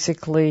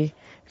 basically,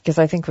 because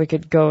I think we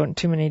could go in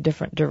too many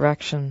different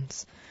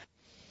directions.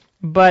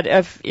 But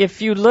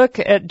if you look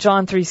at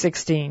John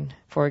 3:16,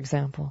 for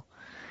example,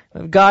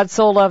 God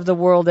so loved the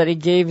world that he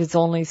gave his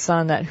only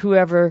Son, that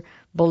whoever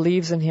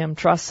believes in him,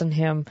 trusts in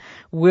him,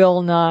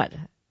 will not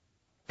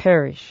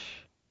perish.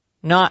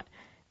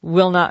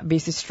 Will not be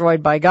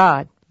destroyed by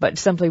God, but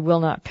simply will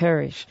not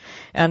perish.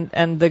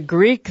 And the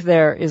Greek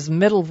there is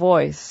middle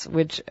voice,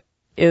 which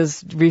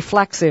is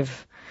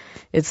reflexive.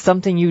 It's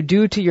something you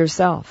do to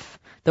yourself.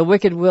 The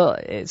wicked will,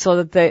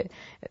 so that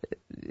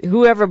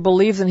whoever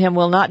believes in him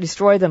will not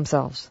destroy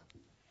themselves,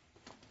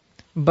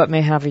 but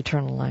may have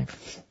eternal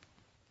life.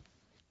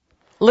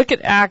 Look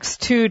at Acts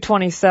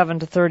 2:27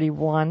 to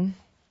 31.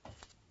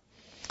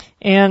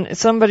 And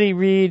somebody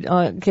read,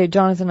 okay,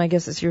 Jonathan, I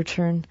guess it's your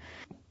turn.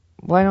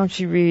 Why don't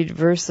you read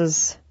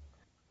verses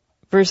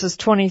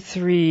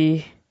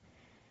 23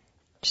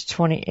 to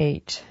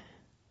 28.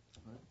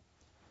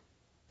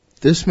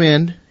 This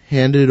man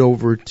handed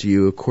over to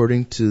you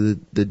according to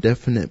the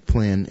definite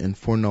plan and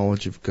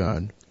foreknowledge of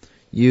God.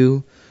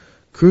 You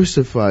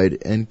crucified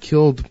and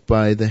killed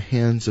by the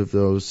hands of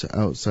those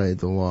outside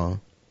the law.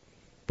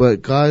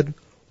 But God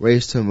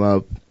raised him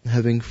up,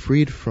 having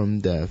freed from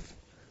death,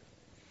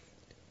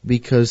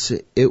 because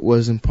it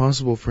was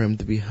impossible for him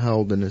to be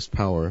held in his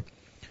power.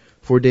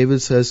 For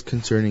David says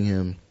concerning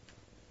him,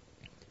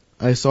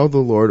 I saw the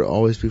Lord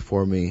always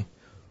before me,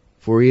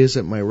 for he is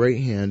at my right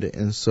hand,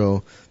 and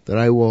so that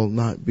I will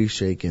not be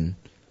shaken.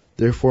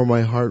 Therefore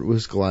my heart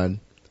was glad,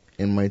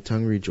 and my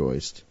tongue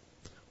rejoiced.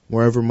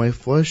 Moreover, my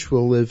flesh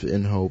will live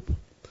in hope.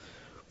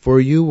 For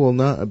you will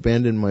not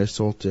abandon my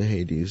soul to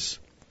Hades,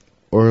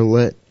 or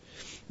let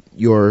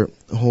your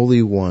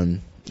Holy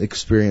One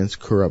experience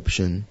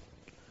corruption.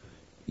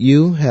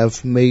 You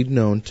have made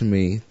known to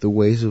me the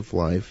ways of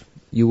life.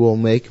 You will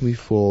make me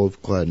full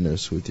of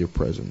gladness with your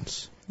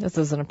presence. This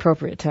is an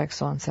appropriate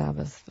text on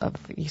Sabbath of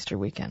Easter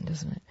weekend,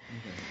 isn't it?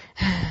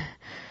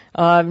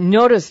 Mm-hmm.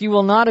 Notice, you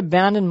will not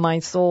abandon my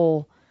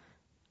soul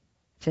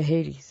to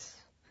Hades.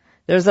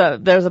 There's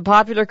a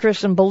popular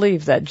Christian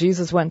belief that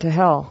Jesus went to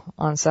hell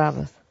on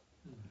Sabbath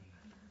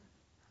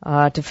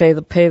to pay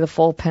the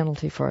full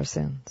penalty for our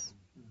sins,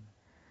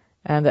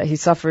 and that he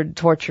suffered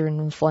torture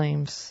and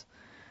flames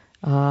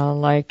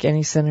like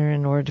any sinner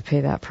in order to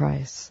pay that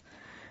price.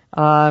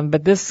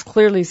 But this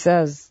clearly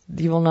says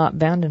you will not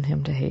abandon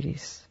him to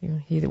Hades.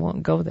 He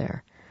won't go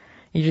there.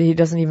 He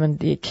doesn't even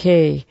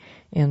decay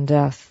in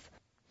death.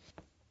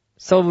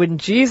 So when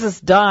Jesus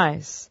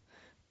dies,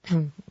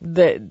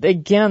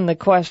 again the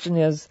question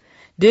is,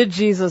 did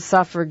Jesus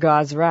suffer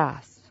God's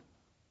wrath?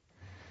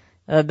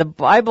 The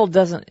Bible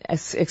doesn't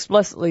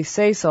explicitly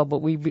say so, but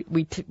we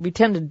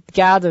tend to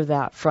gather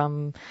that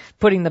from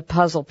putting the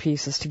puzzle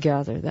pieces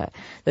together,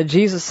 that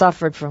Jesus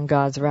suffered from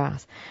God's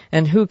wrath.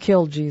 And who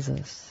killed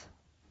Jesus?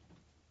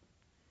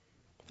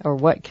 Or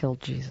what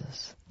killed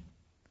Jesus?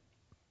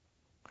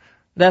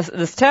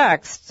 This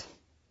text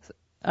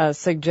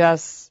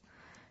suggests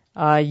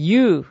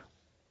you,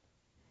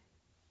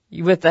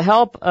 with the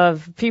help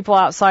of people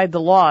outside the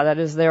law, that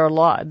is their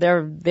law,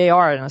 they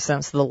are in a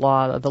sense the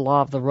law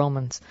of the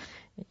Romans.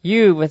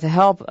 You, with the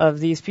help of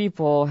these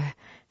people,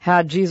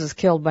 had Jesus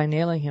killed by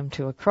nailing him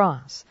to a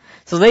cross.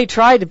 So they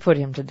tried to put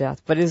him to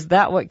death, but is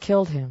that what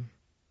killed him?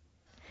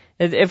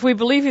 If we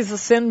believe he's a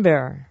sin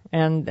bearer,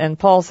 and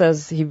Paul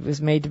says he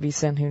was made to be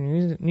sin who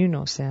knew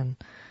no sin,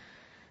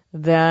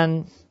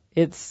 then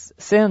it's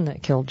sin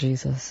that killed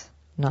Jesus,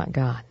 not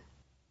God.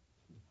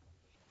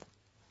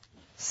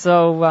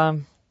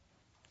 So,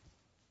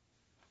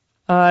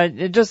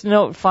 just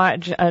note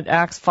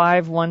Acts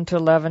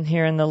 5:1-11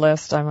 here in the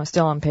list. I'm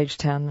still on page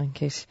 10 in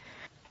case.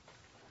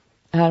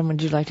 Adam,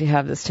 would you like to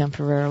have this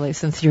temporarily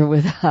since you're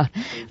without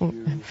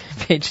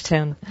page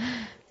 10?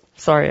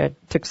 Sorry, it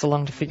took so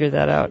long to figure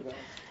that out.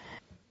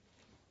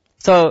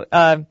 So,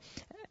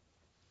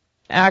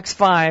 Acts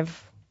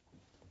 5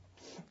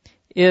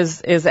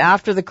 is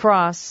after the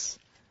cross,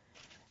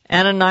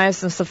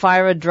 Ananias and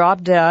Sapphira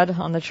dropped dead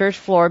on the church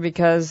floor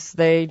because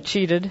they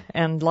cheated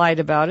and lied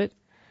about it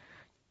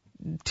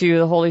to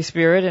the Holy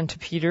Spirit and to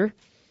Peter.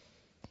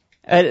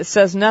 It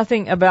says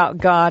nothing about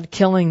God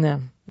killing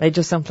them. They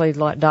just simply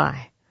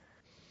die.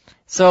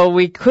 So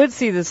we could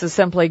see this as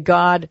simply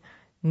God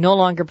no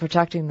longer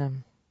protecting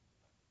them,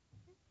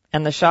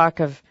 and the shock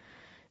of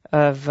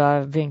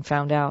being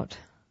found out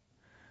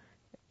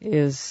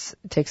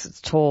takes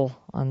its toll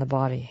on the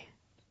body.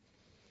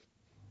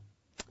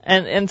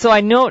 And so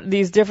I note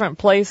these different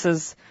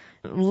places.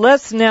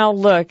 Let's now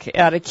look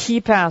at a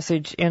key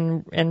passage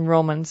in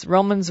Romans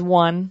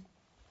 1.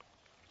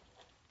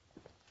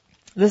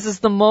 This is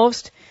the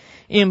most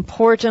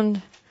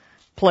important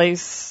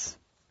place,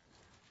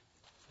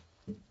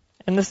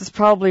 and this is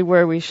probably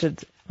where we should,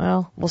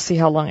 we'll see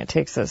how long it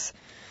takes us.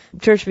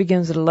 Church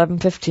begins at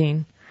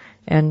 11:15,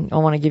 and I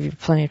want to give you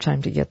plenty of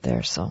time to get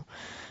there, so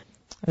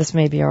this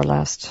may be our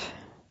last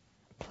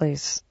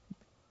place.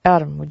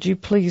 Adam, would you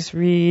please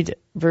read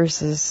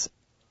verses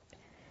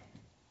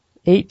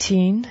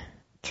 18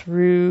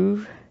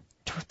 through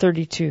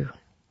 32?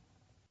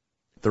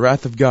 The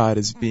wrath of God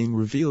is being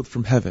revealed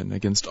from heaven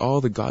against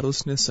all the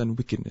godlessness and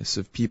wickedness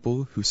of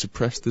people who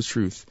suppress the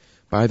truth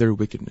by their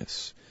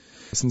wickedness.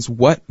 Since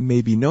what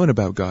may be known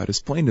about God is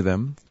plain to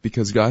them,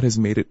 because God has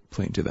made it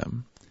plain to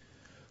them.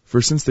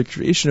 For since the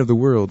creation of the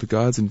world,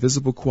 God's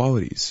invisible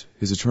qualities,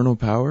 His eternal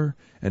power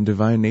and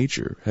divine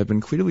nature, have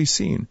been clearly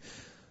seen,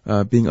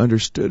 being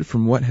understood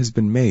from what has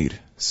been made,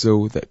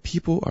 so that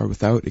people are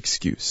without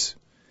excuse.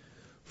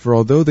 For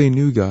although they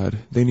knew God,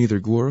 they neither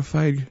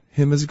glorified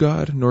Him as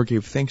God, nor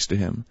gave thanks to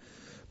Him,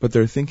 but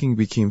their thinking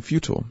became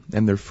futile,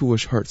 and their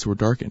foolish hearts were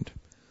darkened.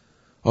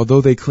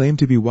 Although they claimed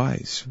to be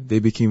wise, they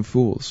became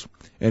fools,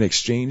 and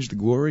exchanged the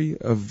glory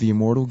of the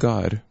immortal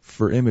God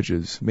for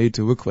images made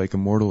to look like a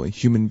mortal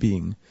human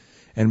being,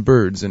 and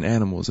birds and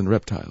animals and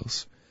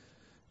reptiles.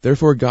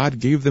 Therefore God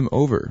gave them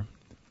over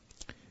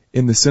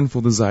in the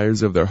sinful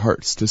desires of their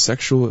hearts to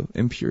sexual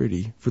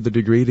impurity for the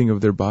degrading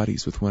of their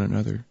bodies with one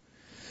another.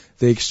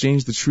 They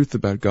exchanged the truth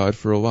about God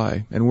for a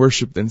lie, and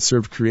worshipped and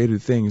served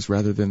created things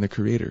rather than the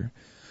Creator,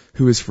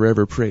 who is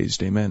forever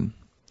praised. Amen.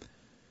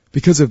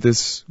 Because of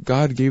this,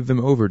 God gave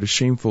them over to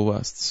shameful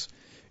lusts.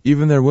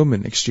 Even their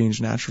women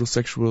exchanged natural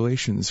sexual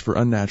relations for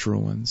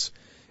unnatural ones.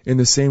 In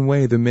the same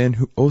way, the men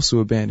who also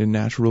abandoned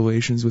natural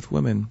relations with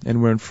women,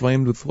 and were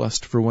inflamed with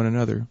lust for one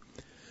another.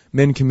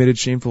 Men committed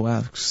shameful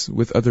acts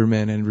with other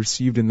men, and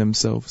received in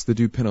themselves the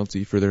due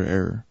penalty for their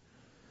error.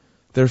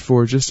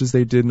 Therefore, just as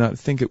they did not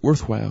think it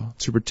worthwhile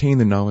to retain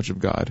the knowledge of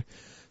God,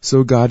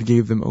 so God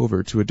gave them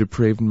over to a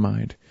depraved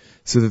mind,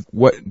 so that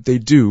what they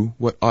do,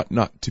 what ought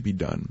not to be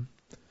done.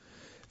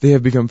 They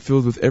have become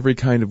filled with every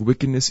kind of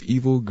wickedness,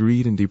 evil,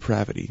 greed, and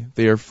depravity.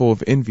 They are full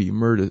of envy,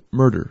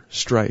 murder,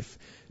 strife,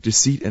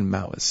 deceit, and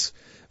malice.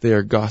 They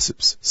are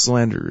gossips,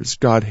 slanderers,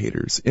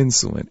 God-haters,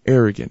 insolent,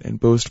 arrogant, and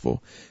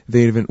boastful.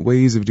 They invent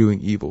ways of doing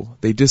evil.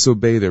 They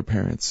disobey their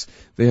parents.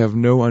 They have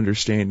no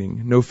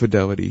understanding, no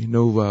fidelity,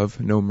 no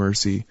love, no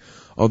mercy.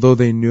 Although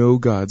they know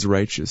God's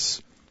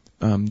righteous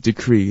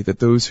decree that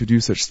those who do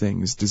such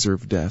things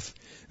deserve death,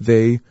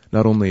 they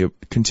not only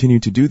continue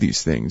to do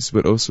these things,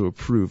 but also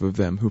approve of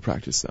them who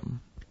practice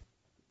them.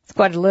 It's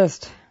quite a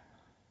list.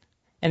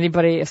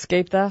 Anybody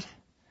escape that?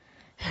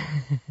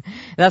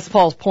 That's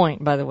Paul's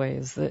point, by the way,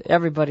 is that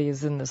everybody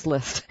is in this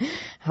list.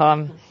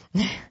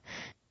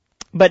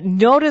 But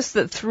notice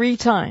that 3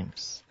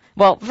 times.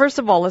 Well, first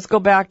of all, let's go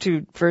back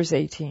to verse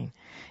 18.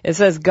 It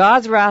says,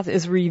 God's wrath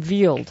is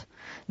revealed.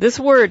 This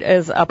word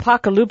is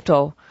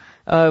apocalypto,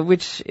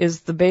 which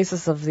is the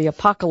basis of the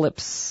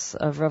apocalypse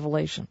of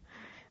Revelation.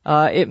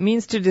 It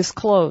means to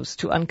disclose,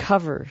 to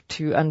uncover,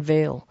 to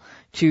unveil,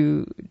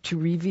 to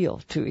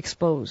reveal, to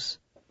expose.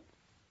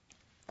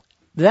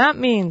 That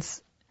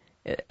means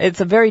it's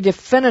a very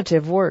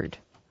definitive word.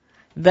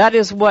 That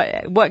is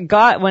what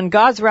God, when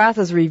God's wrath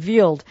is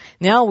revealed,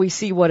 now we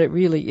see what it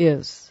really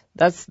is.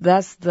 That's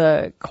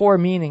the core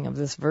meaning of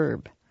this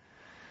verb.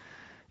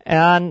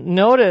 And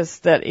notice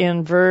that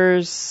in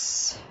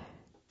verse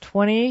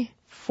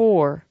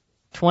 24,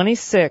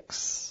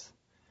 26,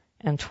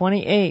 and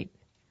 28,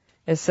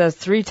 it says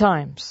 3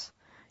 times,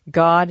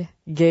 God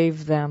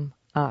gave them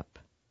up.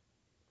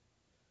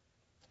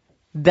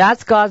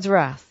 That's God's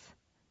wrath.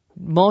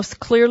 Most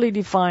clearly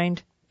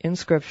defined in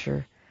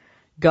Scripture,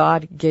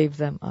 God gave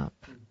them up.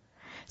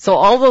 So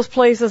all those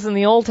places in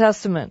the Old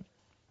Testament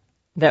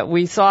that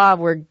we saw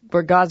where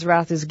God's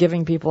wrath is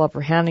giving people up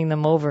or handing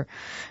them over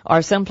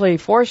are simply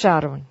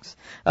foreshadowings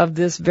of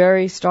this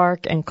very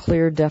stark and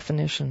clear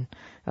definition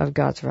of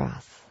God's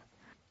wrath.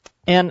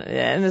 And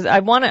I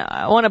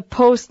want to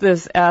post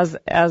this as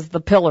the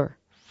pillar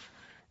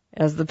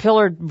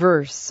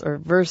verse or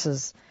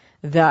verses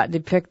that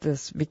depict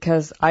this,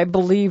 because I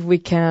believe we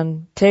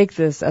can take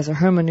this as a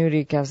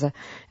hermeneutic,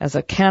 as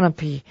a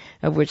canopy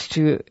of which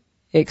to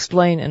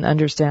explain and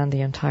understand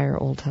the entire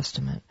Old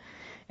Testament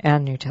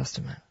and New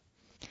Testament.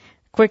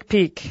 Quick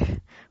peek.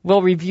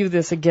 We'll review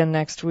this again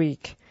next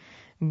week.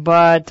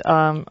 But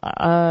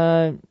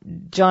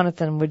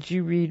Jonathan, would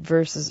you read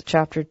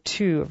chapter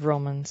 2 of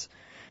Romans,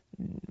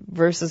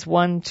 verses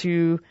 1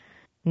 to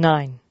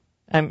 9?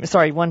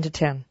 1 to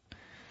 10.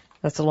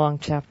 That's a long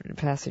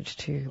passage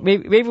too.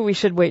 Maybe we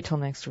should wait till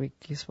next week.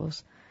 Do you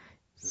suppose?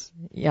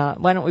 Yeah.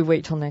 Why don't we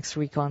wait till next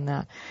week on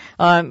that?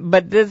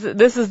 But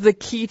this is the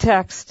key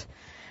text.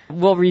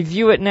 We'll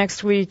review it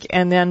next week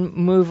and then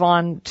move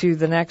on to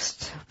the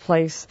next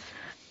place,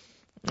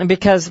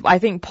 because I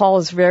think Paul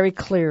is very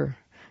clear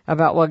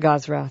about what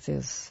God's wrath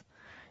is.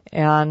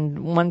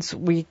 And once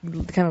we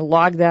kind of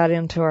log that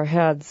into our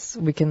heads,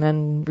 we can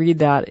then read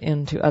that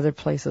into other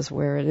places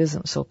where it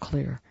isn't so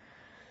clear.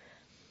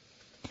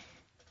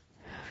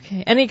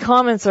 Okay. Any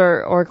comments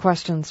or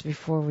questions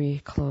before we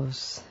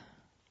close?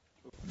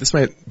 This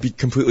might be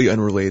completely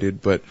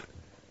unrelated, but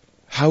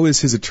how is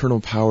his eternal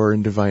power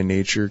and divine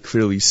nature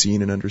clearly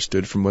seen and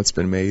understood from what's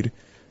been made?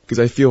 Because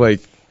I feel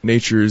like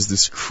nature is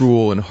this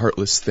cruel and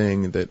heartless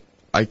thing that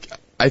I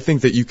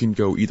think that you can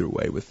go either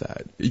way with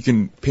that. You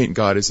can paint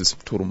God as this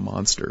total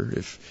monster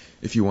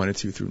if you wanted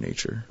to through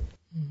nature.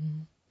 Mm-hmm.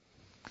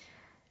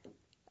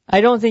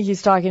 I don't think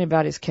he's talking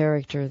about his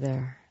character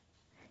there.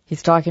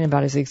 He's talking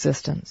about his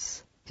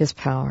existence, his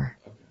power,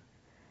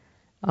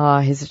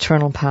 his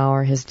eternal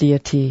power, his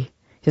deity,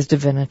 his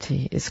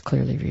divinity is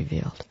clearly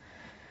revealed.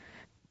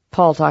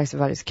 Paul talks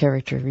about his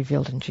character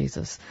revealed in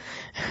Jesus.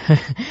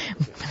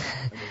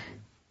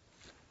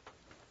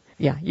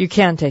 Yeah, you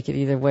can take it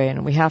either way,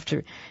 and we have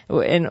to.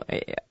 And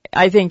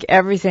I think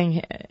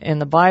everything in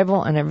the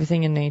Bible and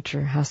everything in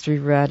nature has to be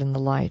read in the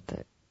light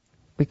that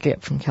we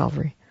get from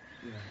Calvary.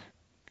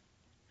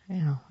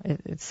 Yeah.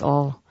 It's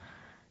all.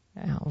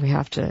 We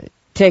have to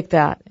take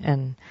that,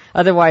 and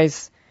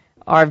otherwise,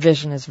 our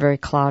vision is very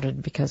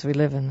clouded because we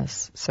live in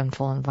this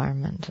sinful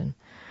environment.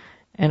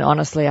 And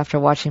honestly, after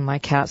watching my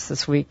cats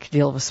this week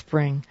deal with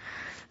spring,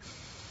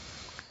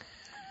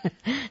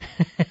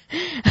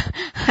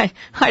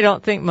 I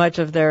don't think much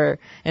of their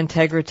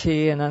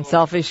integrity and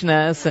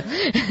unselfishness and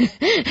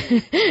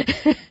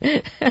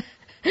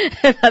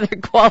other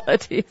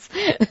qualities.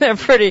 They're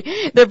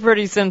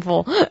pretty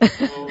sinful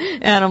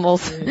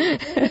animals.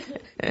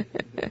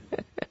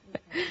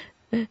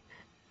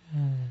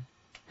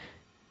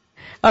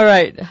 All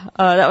right,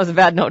 that was a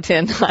bad note to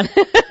end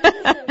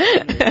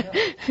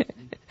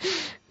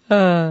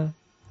on.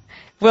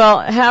 Well,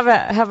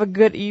 have a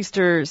good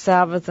Easter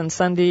Sabbath and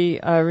Sunday,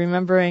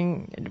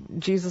 remembering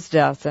Jesus'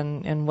 death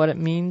and what it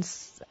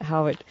means,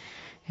 how it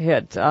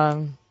hit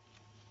the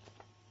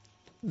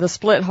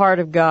split heart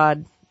of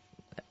God.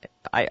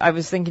 I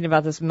was thinking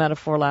about this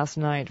metaphor last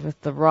night with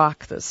the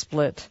rock that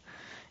split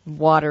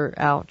water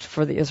out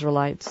for the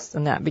Israelites,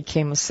 and that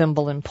became a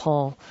symbol in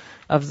Paul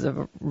of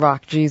the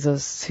rock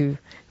Jesus, who,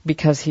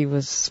 because he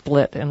was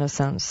split in a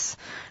sense,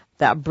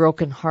 that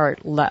broken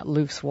heart let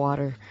loose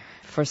water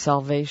for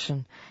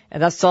salvation.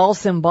 And that's all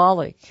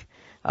symbolic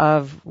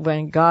of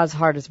when God's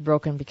heart is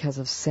broken because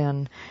of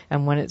sin,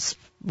 and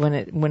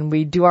when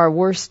we do our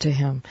worst to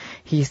him,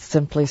 he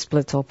simply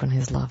splits open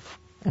his love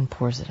and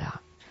pours it out.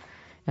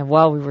 And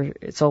while we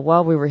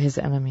were his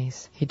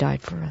enemies, he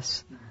died for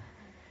us.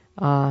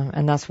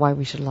 And that's why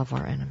we should love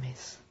our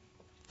enemies.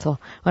 So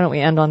why don't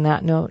we end on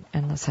that note,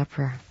 and let's have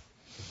prayer.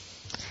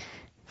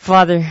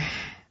 Father,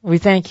 we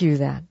thank you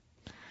that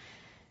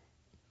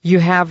you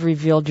have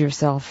revealed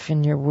yourself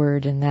in your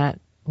word, and that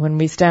when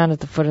we stand at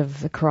the foot of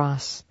the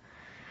cross,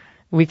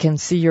 we can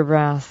see your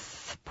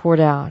wrath poured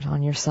out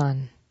on your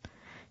Son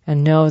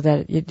and know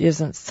that it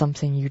isn't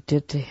something you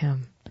did to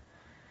him,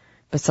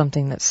 but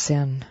something that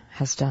sin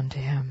has done to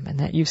him, and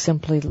that you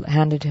simply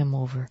handed him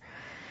over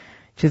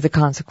to the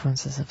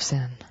consequences of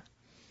sin.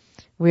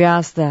 We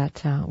ask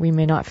that we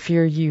may not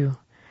fear you,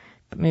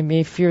 but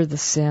may fear the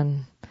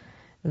sin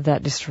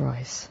that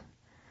destroys.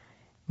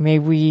 May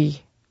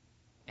we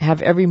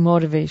have every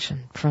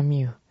motivation from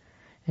you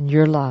and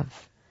your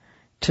love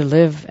to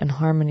live in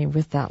harmony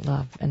with that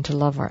love and to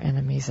love our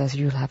enemies as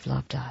you have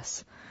loved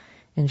us.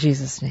 In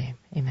Jesus' name,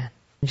 amen.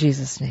 In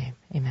Jesus' name,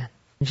 amen.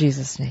 In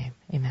Jesus' name,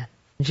 amen.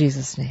 In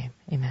Jesus' name,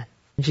 amen.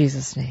 In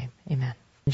Jesus' name, amen.